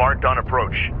vehicle marked on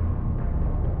approach.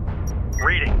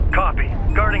 Reading. Copy.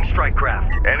 Guarding strike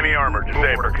craft. Enemy armor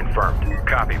disabled. Order confirmed.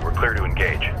 Copy, we're clear to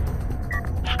engage.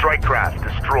 Strike craft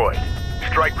destroyed.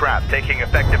 Strike craft taking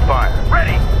effective fire.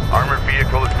 Ready! Armored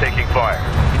vehicle is taking fire.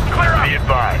 Clear up! Be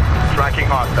advised. Tracking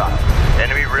hostile.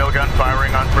 Enemy railgun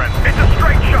firing on friendly. It's a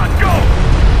straight shot! Go!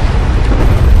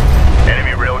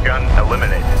 Enemy railgun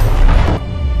eliminated.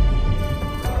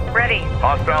 Ready.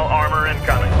 Hostile armor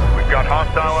incoming. We've got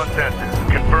hostile on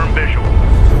sensors. Confirm visual.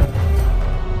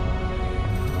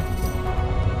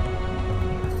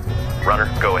 Runner,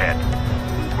 go ahead.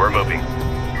 We're moving.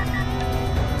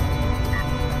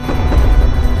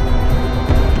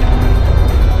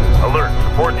 Alert.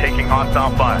 Support taking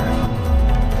hostile fire.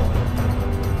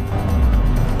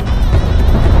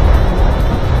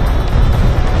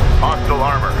 Hostile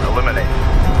armor eliminated.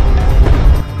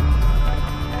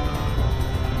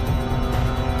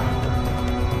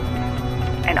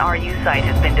 An RU site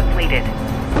has been depleted.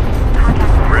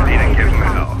 Ready to give him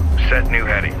hell. Set new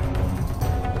heading.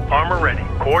 Armor ready.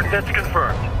 Coordinates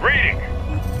confirmed. Reading.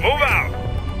 Move out.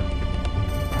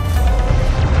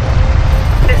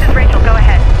 This is Rachel. Go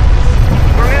ahead.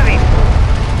 We're moving.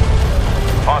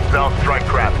 Hostile strike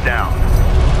craft down.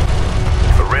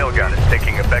 The railgun is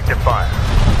taking effective fire.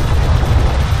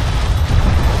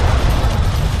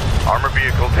 Armor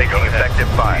vehicle taking effective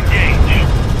fire. Engage.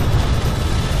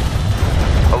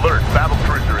 Alert,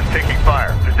 battlecruiser is taking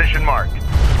fire. Position marked.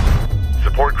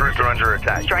 Support cruiser under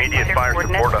attack. Strike Immediate fighter fire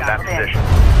support on that coordinates dialed in.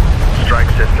 position. Strike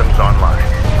systems online.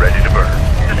 Ready to burn.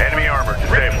 Enemy armor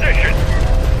disabled. Reposition.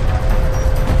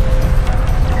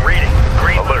 Reading.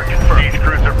 Green. Alert, Confirmed. siege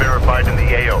cruiser verified in the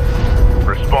AO.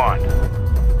 Respond.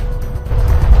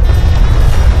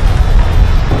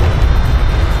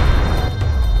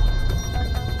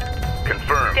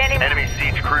 Confirmed. Standing Enemy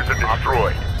siege cruiser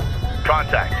destroyed.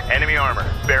 Contact. Enemy armor.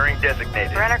 Bearing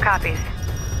designated. Runner copies.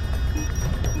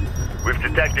 We've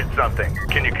detected something.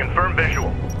 Can you confirm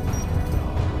visual?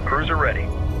 Cruiser ready.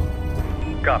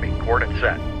 Copy. Coordinates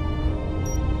set.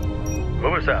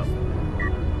 Move us out.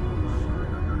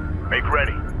 Make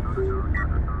ready.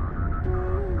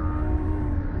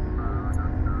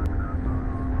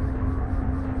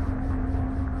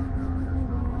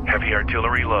 Heavy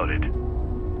artillery loaded.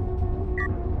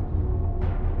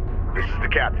 This is the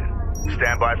captain.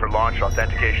 Stand by for launch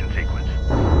authentication sequence.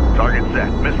 Target set.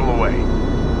 Missile away.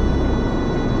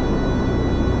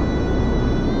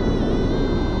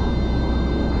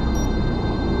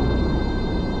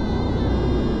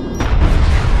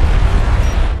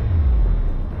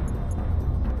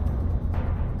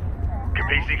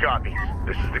 Capisi copies.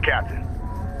 This is the captain.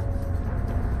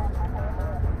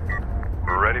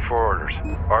 We're ready for orders.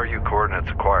 RU coordinates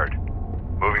acquired.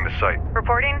 Moving the site.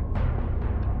 Reporting.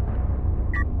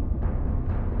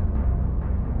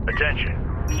 Attention.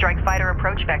 Strike fighter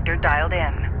approach vector dialed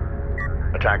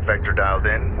in. Attack vector dialed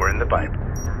in. We're in the pipe.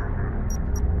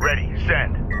 Ready.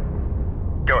 Send.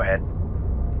 Go ahead.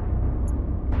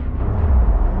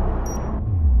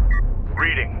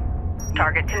 Reading.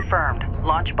 Target confirmed.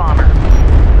 Launch bomber.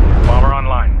 Bomber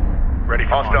online. Ready for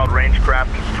Hostile launch. range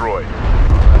craft destroyed.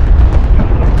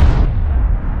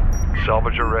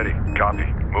 Salvager ready. Copy.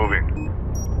 Moving.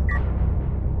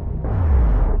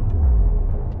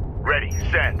 Ready.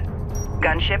 Send.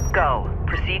 Gunship go.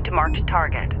 Proceed to marked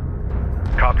target.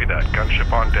 Copy that.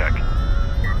 Gunship on deck.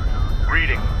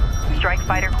 Reading. Strike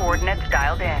fighter coordinates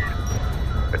dialed in.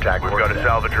 Attack. We've got a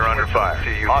salvager under fire.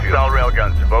 See you, Hostile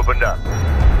railguns have opened up.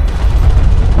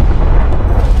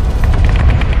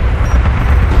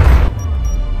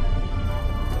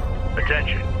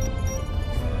 Attention.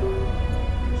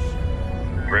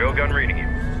 Railgun reading you.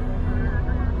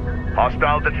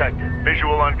 Hostile detected.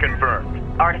 Visual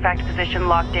unconfirmed. Artifact position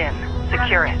locked in.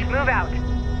 Secure it. Move out.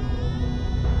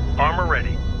 Armor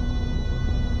ready.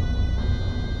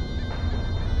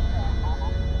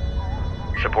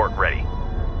 Support ready.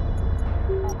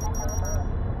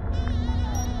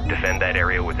 Defend that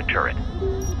area with a turret.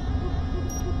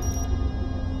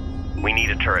 We need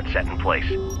a turret set in place.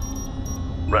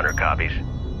 Runner copies.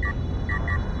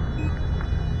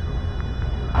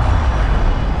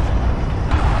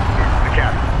 The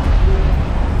captain.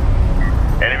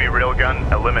 Enemy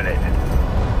railgun eliminated.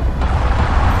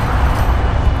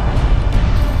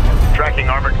 Tracking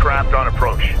armored craft on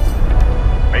approach.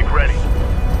 Make ready.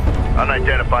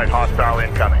 Unidentified hostile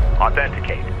incoming.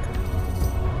 Authenticate.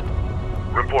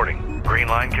 Reporting. Green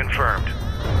line confirmed.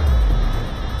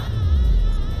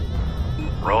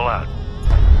 Roll out.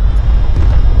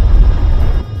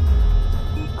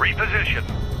 Reposition.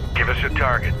 Give us a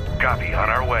target. Copy. On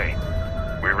our way.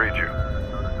 We read you.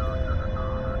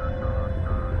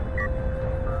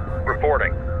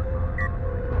 Reporting.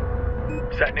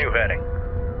 Set new heading.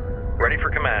 Ready for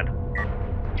command.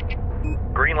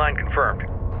 Green line confirmed.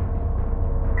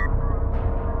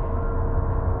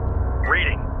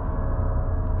 Reading.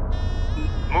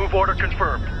 Move order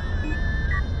confirmed.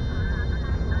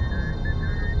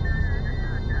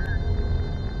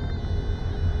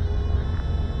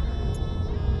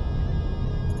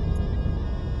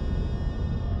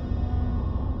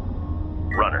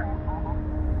 Runner.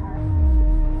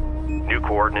 New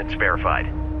coordinates verified.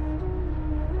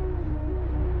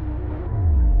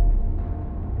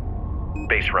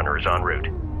 Base runner is en route.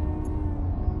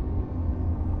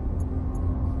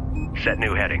 Set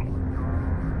new heading.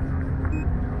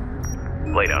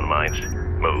 Lay down mines.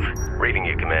 Move. Reading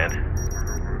you, command.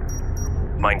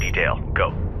 Mine detail.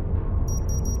 Go.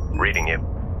 Reading you.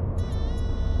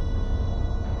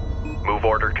 Move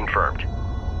order confirmed.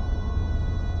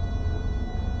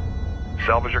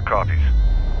 Salvager copies.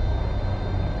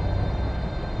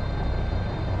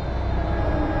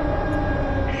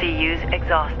 CU's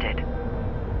exhausted.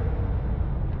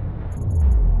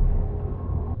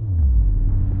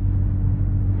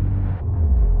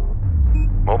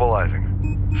 Mobilizing.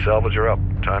 Salvager up.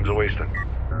 Time's a wasting.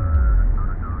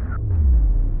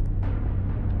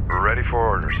 Ready for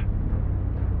orders.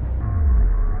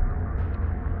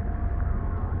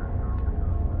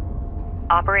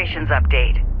 Operations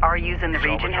update. RUs in the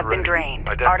region have been drained.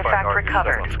 Artifact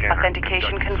recovered.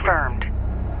 Authentication confirmed.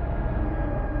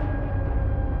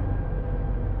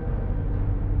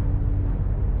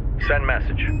 Send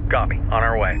message. Copy. On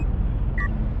our way.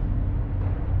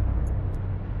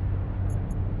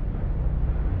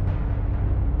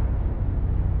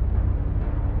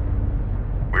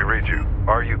 We read you.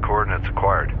 RU coordinates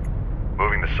acquired.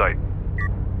 Moving to site.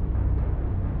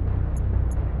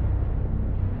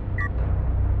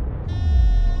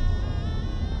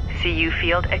 CU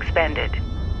field expended.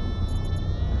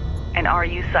 An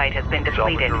RU site has been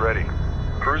depleted. Salvager ready.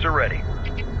 Cruiser ready.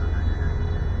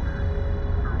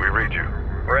 We read you.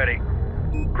 Ready.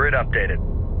 Grid updated.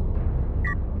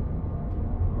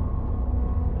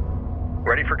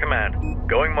 Ready for command.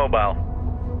 Going mobile.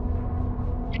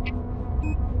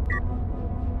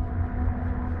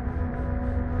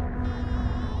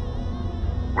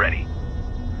 Ready.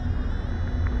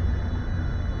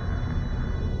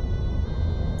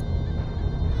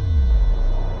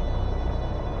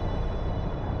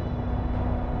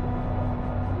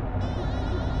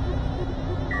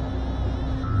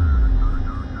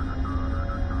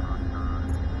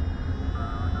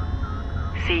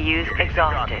 CU's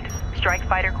exhausted. Strike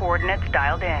fighter coordinates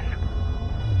dialed in.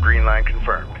 Green line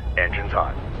confirmed. Engines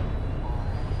hot.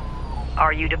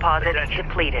 RU deposit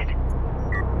depleted.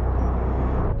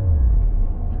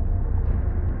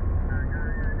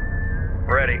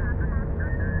 Ready.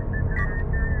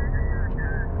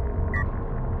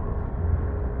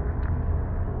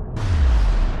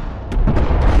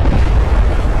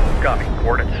 Copy.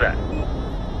 Coordinates set.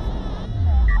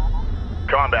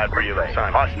 Combat relay.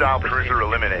 Hostile cruiser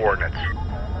eliminated. Coordinates.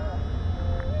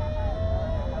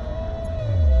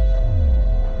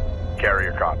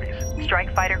 Carrier copies.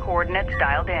 Strike fighter coordinates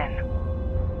dialed in.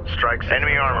 Strikes.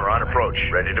 Enemy armor on approach.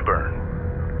 Ready to burn.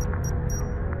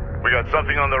 We got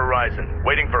something on the horizon.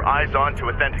 Waiting for eyes on to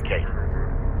authenticate.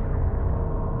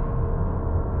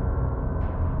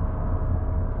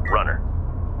 Runner.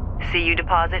 CU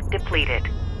deposit depleted.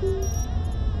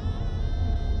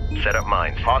 Set up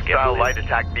mines. Hostile light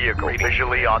attack vehicle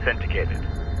visually authenticated.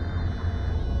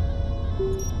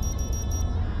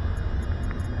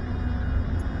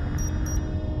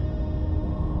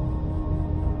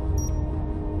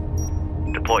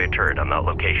 Deploy a turret on that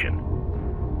location.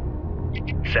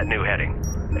 Set new heading.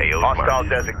 AO Hostile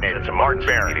designated. Mark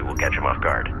bearing. Maybe we'll catch him off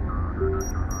guard.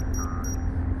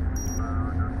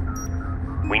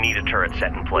 We need a turret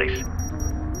set in place.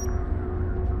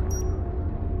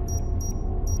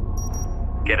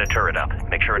 Get a turret up.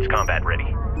 Make sure it's combat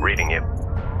ready. Reading you.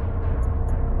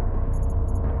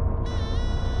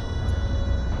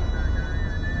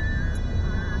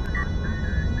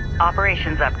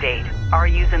 Operations update.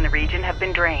 RUs in the region have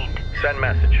been drained. Send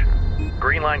message.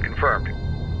 Green line confirmed.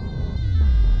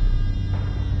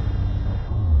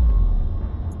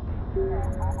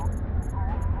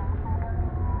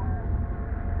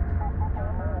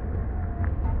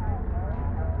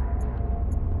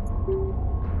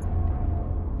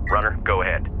 Runner, go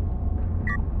ahead.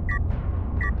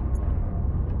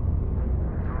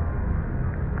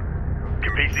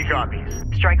 Capisi copies.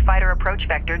 Strike fighter approach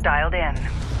vector dialed in.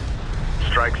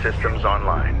 Strike systems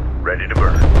online. Ready to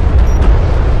burn.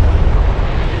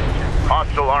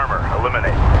 Hostile armor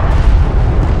eliminated.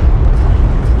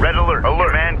 Red alert.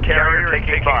 Command carrier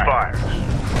taking fire.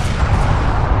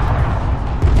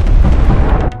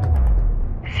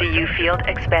 field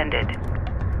expended.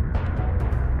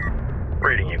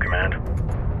 Reading you, Command.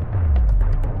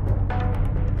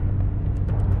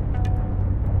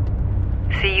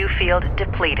 CU field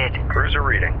depleted. Cruiser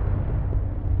reading.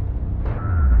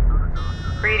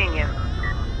 Reading you.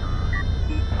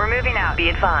 We're moving out. Be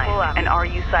advised, an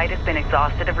RU site has been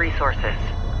exhausted of resources.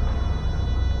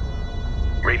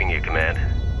 Reading you, Command.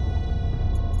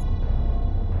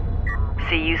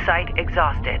 CU site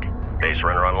exhausted. Base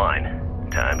runner online.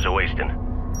 Time's a-wasting.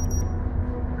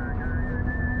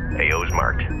 AO's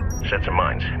marked. Set some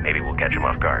mines. Maybe we'll catch them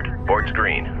off guard. Board's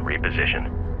green.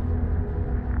 Reposition.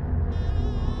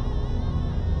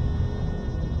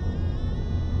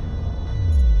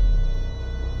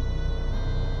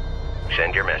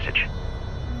 Send your message.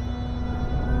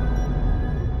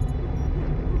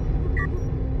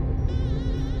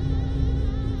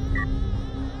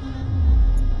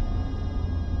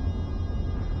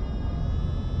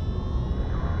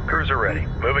 Cruiser ready.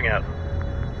 Moving out.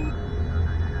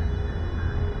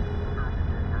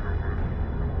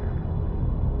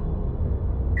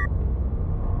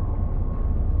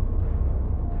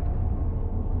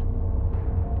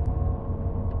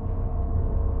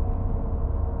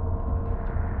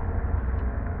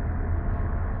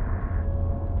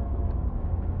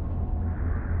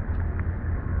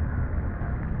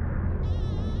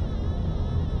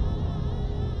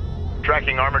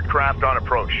 Tracking armored craft on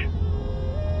approach.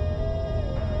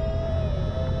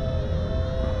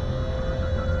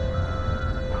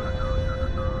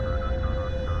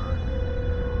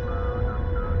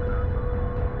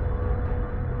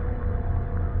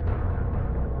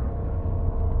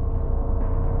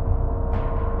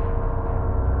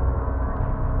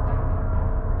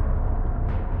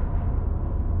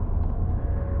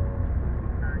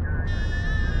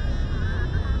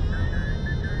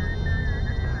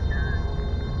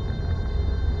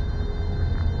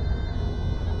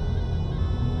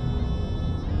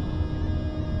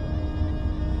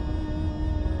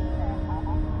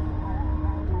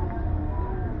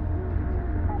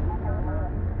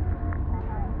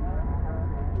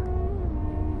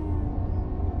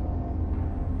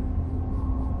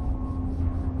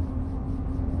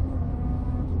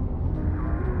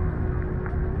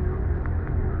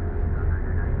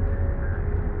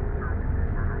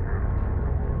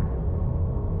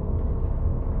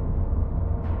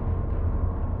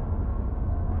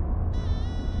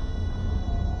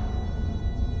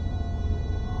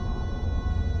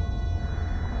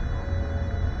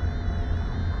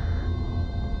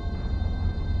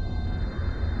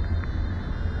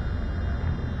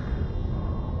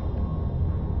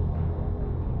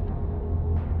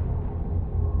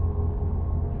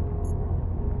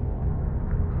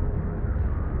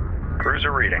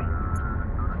 Cruiser reading.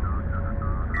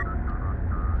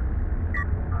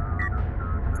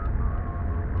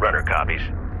 Runner copies.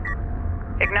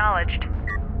 Acknowledged.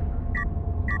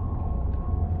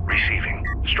 Receiving.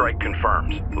 Strike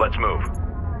confirmed. Let's move.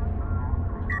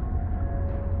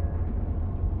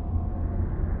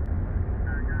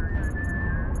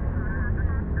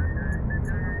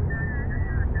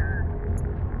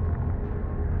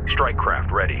 Strike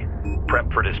craft ready.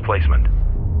 Prep for displacement.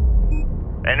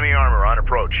 Enemy armor on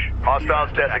approach.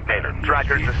 Hostiles designated.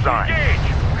 Trackers assigned.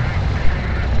 Engage!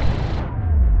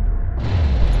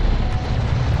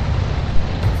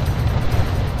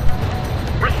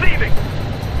 Receiving!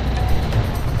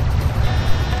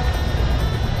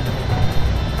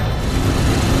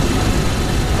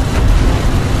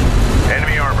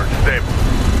 Enemy armor stable.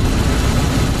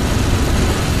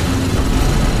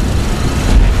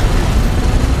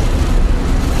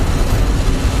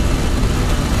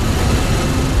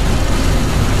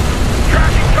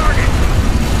 Tracking target!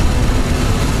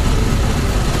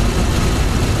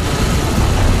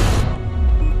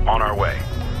 On our way.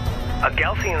 A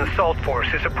Galcian assault force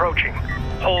is approaching.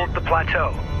 Hold the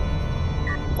plateau.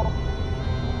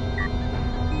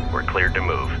 We're cleared to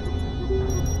move.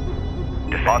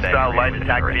 Defend Hostile that light green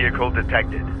attack turret. vehicle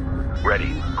detected.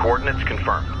 Ready. Coordinates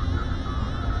confirmed.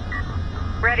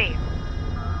 Ready.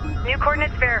 New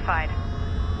coordinates verified.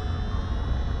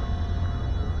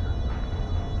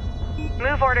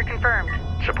 Move order confirmed.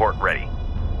 Support ready.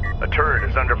 A turret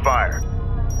is under fire.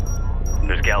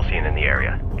 There's Galcian in the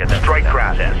area. Get that Strike down.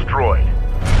 craft Set. destroyed.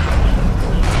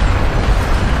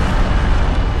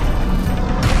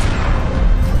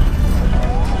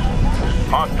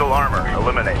 Hostile armor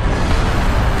eliminated.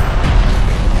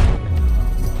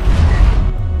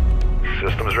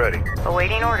 Systems ready.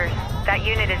 Awaiting orders. That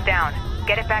unit is down.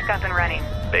 Get it back up and running.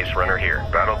 Base runner here.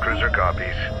 Battlecruiser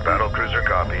copies. Battlecruiser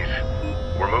copies.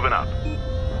 We're moving up.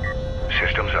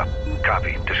 Systems up.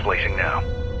 Copy. Displacing now.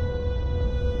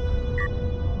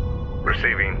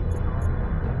 Receiving.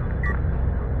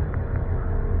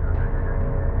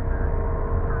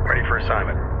 Ready for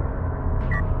assignment.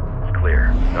 It's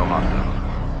clear. No hostiles.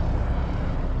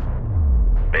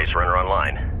 Base runner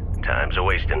online. Time's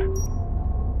a-wasting.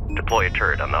 Deploy a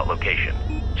turret on that location.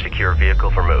 Secure vehicle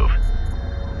for move.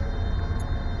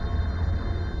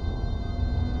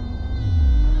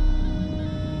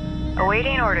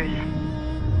 Awaiting orders.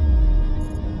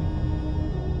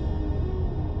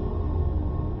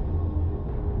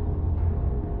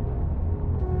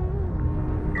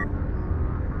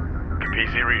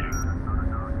 PC reading.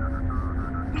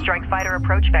 Strike fighter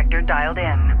approach vector dialed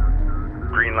in.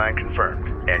 Green line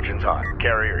confirmed. Engines hot.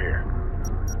 Carrier here.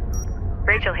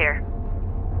 Rachel here.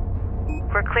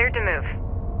 We're cleared to move.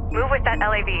 Move with that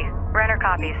LAV. Runner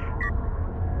copies.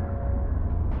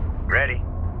 Ready.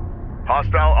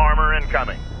 Hostile armor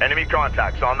incoming. Enemy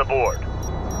contacts on the board.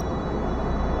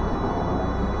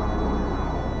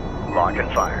 Lock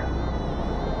and fire.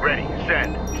 Ready.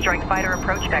 Send. Strike fighter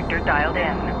approach vector dialed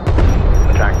in.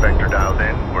 Attack vector dialed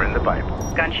in. We're in the pipe.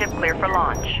 Gunship clear for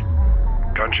launch.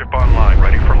 Gunship online,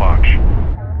 ready for launch.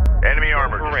 Enemy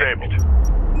armor disabled.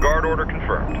 Guard order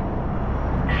confirmed.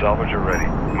 Salvager ready.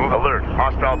 Move alert.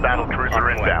 Hostile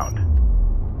battlecruiser inbound.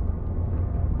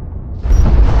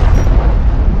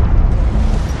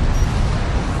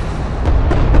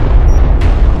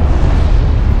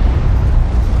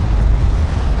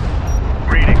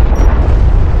 Reading.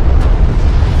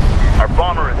 Our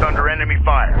bomber is under enemy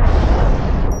fire.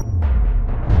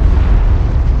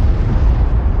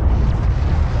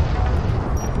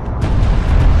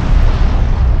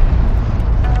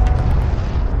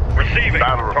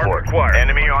 Battle report.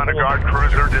 Enemy honor guard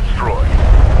cruiser destroyed.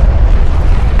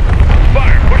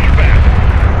 Fire! Push back!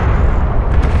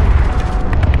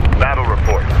 Battle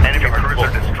report. Enemy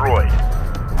cruiser destroyed.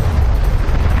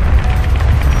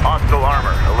 Hostile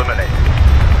armor eliminated.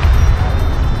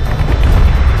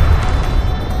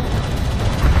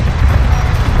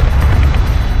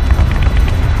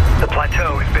 The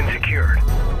plateau has been secured.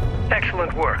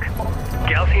 Excellent work.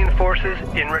 Gaussian forces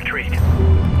in retreat.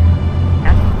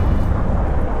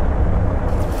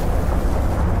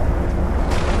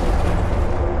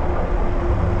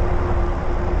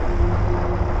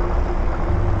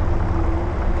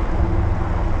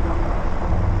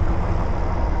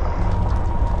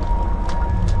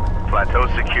 Plateau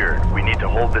secured. We need to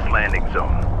hold this landing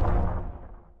zone.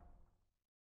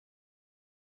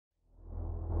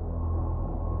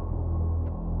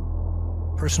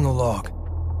 Personal log.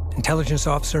 Intelligence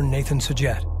Officer Nathan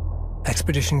Segwit.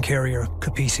 Expedition Carrier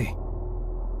Kapisi.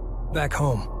 Back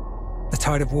home, the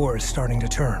tide of war is starting to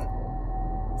turn.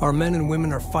 Our men and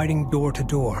women are fighting door to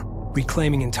door,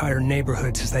 reclaiming entire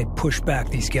neighborhoods as they push back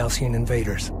these Gaussian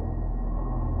invaders.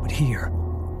 But here,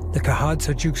 the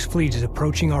Khasar's fleet is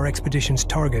approaching our expedition's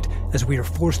target as we are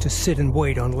forced to sit and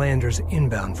wait on landers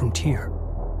inbound from Tyr.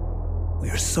 We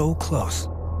are so close,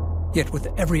 yet with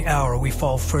every hour we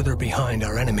fall further behind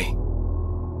our enemy.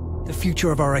 The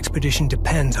future of our expedition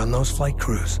depends on those flight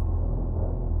crews.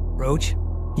 Roach,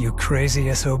 you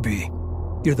crazy SOB.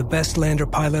 You're the best lander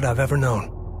pilot I've ever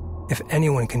known. If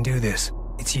anyone can do this,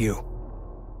 it's you.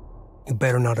 You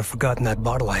better not have forgotten that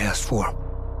bottle I asked for.